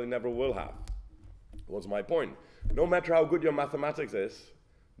fundamentally never will have. What's my point? No matter how good your mathematics is,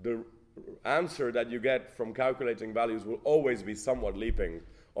 the answer that you get from calculating values will always be somewhat leaping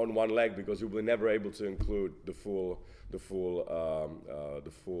on one leg, because you will be never able to include the full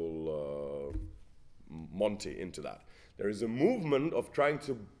Monty into that. There is a movement of trying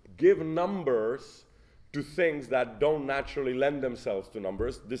to give numbers to things that don't naturally lend themselves to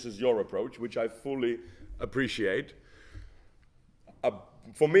numbers. This is your approach, which I fully appreciate.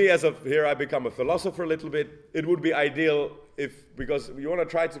 For me, here I become a philosopher a little bit. It would be ideal because you want to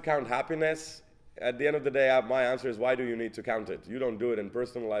try to count happiness. At the end of the day, my answer is, why do you need to count it? You don't do it in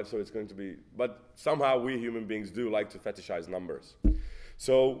personal life, so it's going to be, but somehow we human beings do like to fetishize numbers.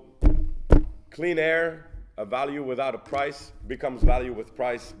 So clean air, a value without a price, becomes value with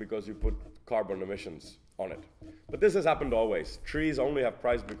price because you put carbon emissions on it. But this has happened always. Trees only have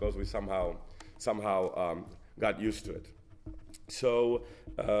price because we somehow got used to it. So,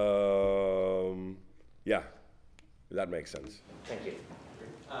 yeah, that makes sense. Thank you.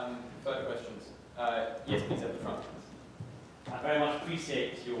 Further questions? Yes, please, at the front. I very much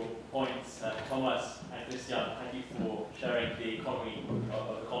appreciate your points, Thomas and Christian. Thank you for sharing the economy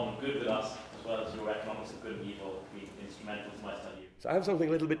of the common good with us, as well as your economics of good and evil, being instrumental to my study. So I have something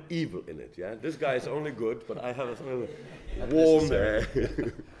a little bit evil in it, yeah? This guy is only good, but I have something warm there.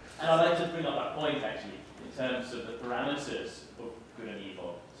 And I'd like to bring up that point, actually, in terms of the parameters of good and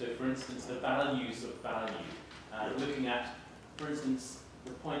evil. So, for instance, the values of value. Looking at, for instance,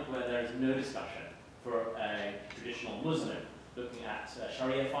 the point where there is no discussion for a traditional Muslim, looking at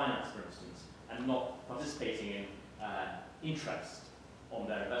Sharia finance, for instance, and not participating in interest on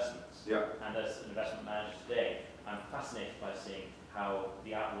their investments. Yeah. And as an investment manager today, I'm fascinated by seeing how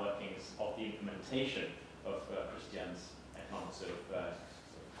the outworkings of the implementation of Christian's economics of the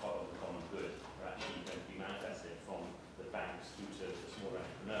common good are actually going to be manifested from the banks through to the smaller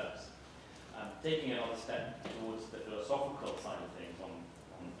entrepreneurs. Taking another step towards the philosophical side of things on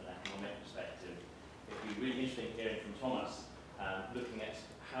an economic perspective, it would be really interesting hearing from Thomas, looking at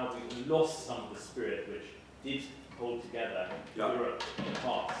how we lost some of the spirit which did hold together Europe in the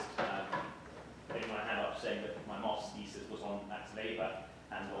past. Putting my hand up saying that my master's thesis was on Max Weber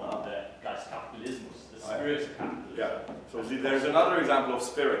and on the Geist Kapitalismus, the spirit of capitalism. Yeah. So see, there's another example of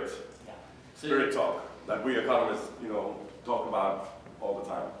spirit. Yeah. Spirit talk that we economists, talk about all the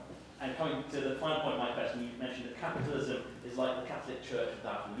time. And coming to the final point of my question, you mentioned that capitalism is like the Catholic Church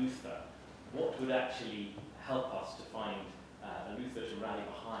without Luther. What would actually help us to find a Luther to rally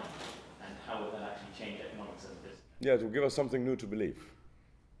behind, and how would that actually change economics as a business? Yeah, to give us something new to believe.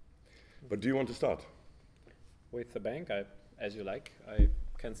 But do you want to start? With the bank, as you like. I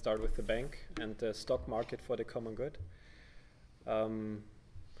can start with the bank and the stock market for the common good. Well,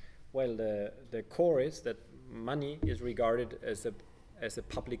 the core is that money is regarded as a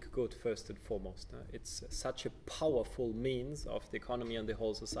public good first and foremost. It's such a powerful means of the economy and the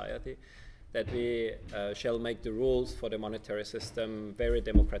whole society that we shall make the rules for the monetary system very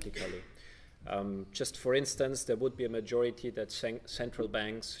democratically. Just for instance, there would be a majority that central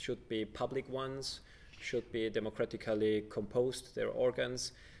banks should be public ones, should be democratically composed, their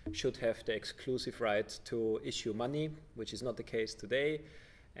organs, should have the exclusive right to issue money, which is not the case today,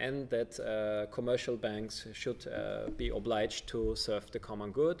 and that commercial banks should be obliged to serve the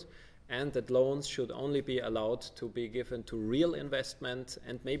common good, and that loans should only be allowed to be given to real investment,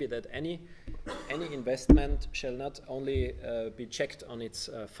 and maybe that any investment shall not only be checked on its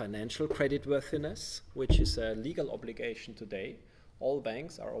financial creditworthiness, which is a legal obligation today. All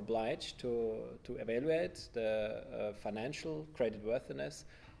banks are obliged to evaluate the financial creditworthiness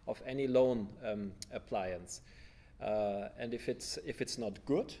of any loan appliance. And if it's not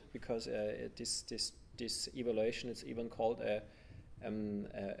good, because this evaluation is even called a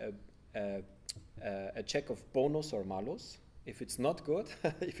check of bonus or malus. If it's not good,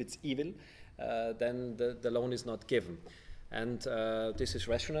 if it's evil, then the loan is not given. And this is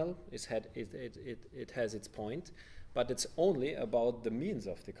rational. It has its point, but it's only about the means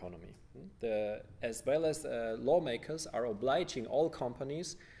of the economy. As well as lawmakers are obliging all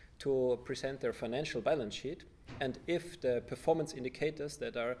companies to present their financial balance sheet. And if the performance indicators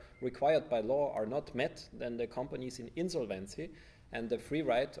that are required by law are not met, then the company is in insolvency and the free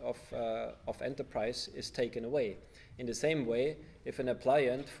right of enterprise is taken away. In the same way, if an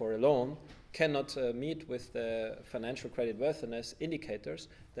applicant for a loan cannot meet with the financial creditworthiness indicators,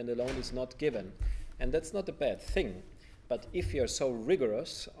 then the loan is not given. And that's not a bad thing. But if you're so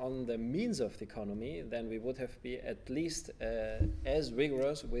rigorous on the means of the economy, then we would have been at least as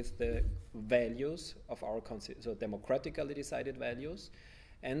rigorous with the values of our constitution, so democratically decided values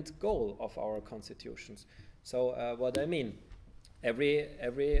and goal of our constitutions. So what I mean, every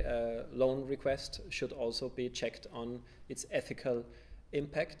loan request should also be checked on its ethical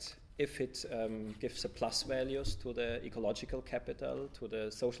impact. If it gives a plus values to the ecological capital, to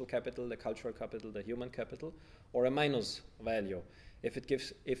the social capital, the cultural capital, the human capital, or a minus value. If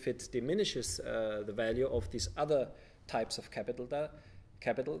it diminishes the value of these other types of capital,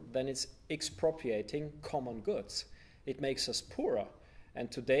 then it's expropriating common goods. It makes us poorer. And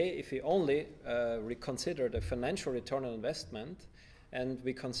today, if we only reconsider the financial return on investment, and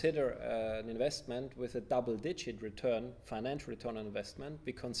we consider an investment with a double-digit return, financial return on investment,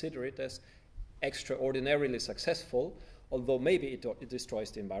 we consider it as extraordinarily successful, although maybe it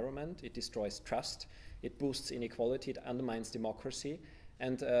destroys the environment, it destroys trust, it boosts inequality, it undermines democracy,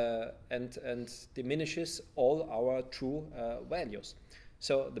 and diminishes all our true values.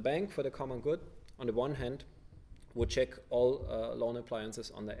 So the bank for the common good, on the one hand, would check all loan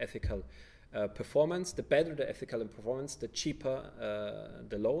appliances on the ethical performance. The better the ethical performance, the cheaper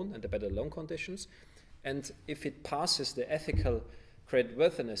the loan and the better the loan conditions. And if it passes the ethical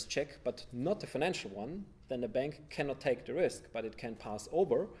creditworthiness check, but not the financial one, then the bank cannot take the risk, but it can pass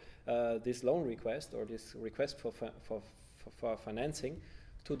over this loan request or this request for financing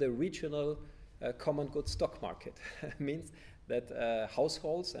to the regional common good stock market. Means that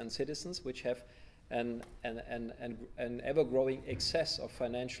households and citizens which have an ever-growing excess of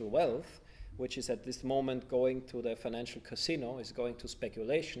financial wealth, which is at this moment going to the financial casino, is going to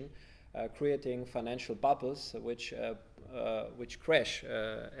speculation, creating financial bubbles which crash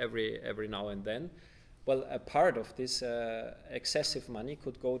every now and then. Well, a part of this excessive money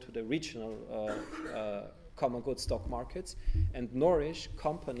could go to the regional common good stock markets and nourish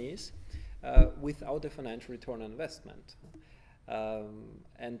companies without a financial return on investment.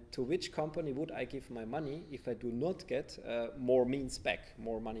 And to which company would I give my money if I do not get more means back,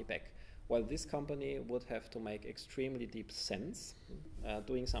 more money back? Well, this company would have to make extremely deep sense,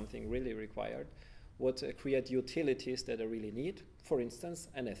 doing something really required, would create utilities that I really need, for instance,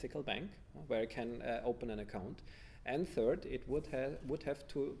 an ethical bank where I can open an account. And third, it would have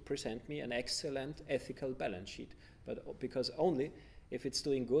to present me an excellent ethical balance sheet, but because only if it's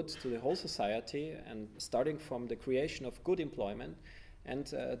doing good to the whole society and starting from the creation of good employment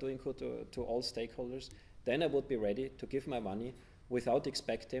and doing good to all stakeholders, then I would be ready to give my money without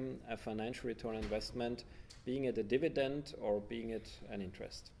expecting a financial return on investment, being it a dividend or being it an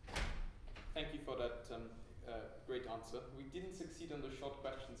interest. Thank you for that great answer. We didn't succeed on the short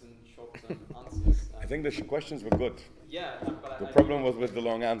questions and short answers. I think the questions were good. Yeah, but the problem was with the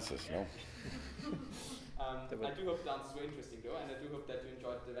long answers, no? I do hope the answers were interesting though, and I do hope that you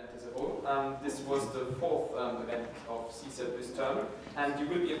enjoyed the event as a whole. This was the fourth event of CSEP this term, and you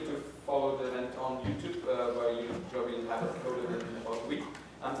will be able to follow the event on YouTube, where we'll have it uploaded in about a week.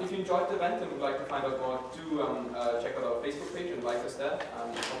 If you enjoyed the event and would like to find out more, do check out our Facebook page and like us there.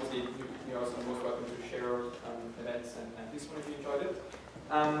 Obviously, you're also most welcome to share events and this one if you enjoyed it.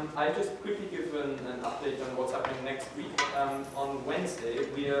 I just quickly give an update on what's happening next week. On Wednesday,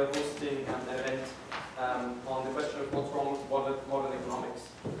 we are hosting an event on the question of what's wrong with modern economics.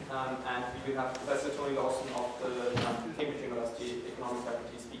 And we will have Professor Tony Lawson of the Cambridge University Economic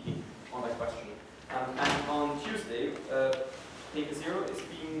Faculty speaking on that question. And on Tuesday, Paper Zero is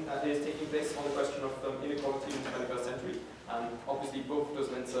taking place on the question of inequality in the 21st century. Obviously, both of those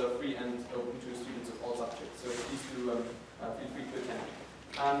events are free and open to students of all subjects, so please do feel free to attend.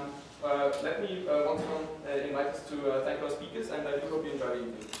 Let me once again invite us to thank our speakers, and I do hope you enjoy the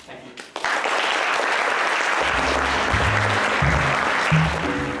evening. Thank you.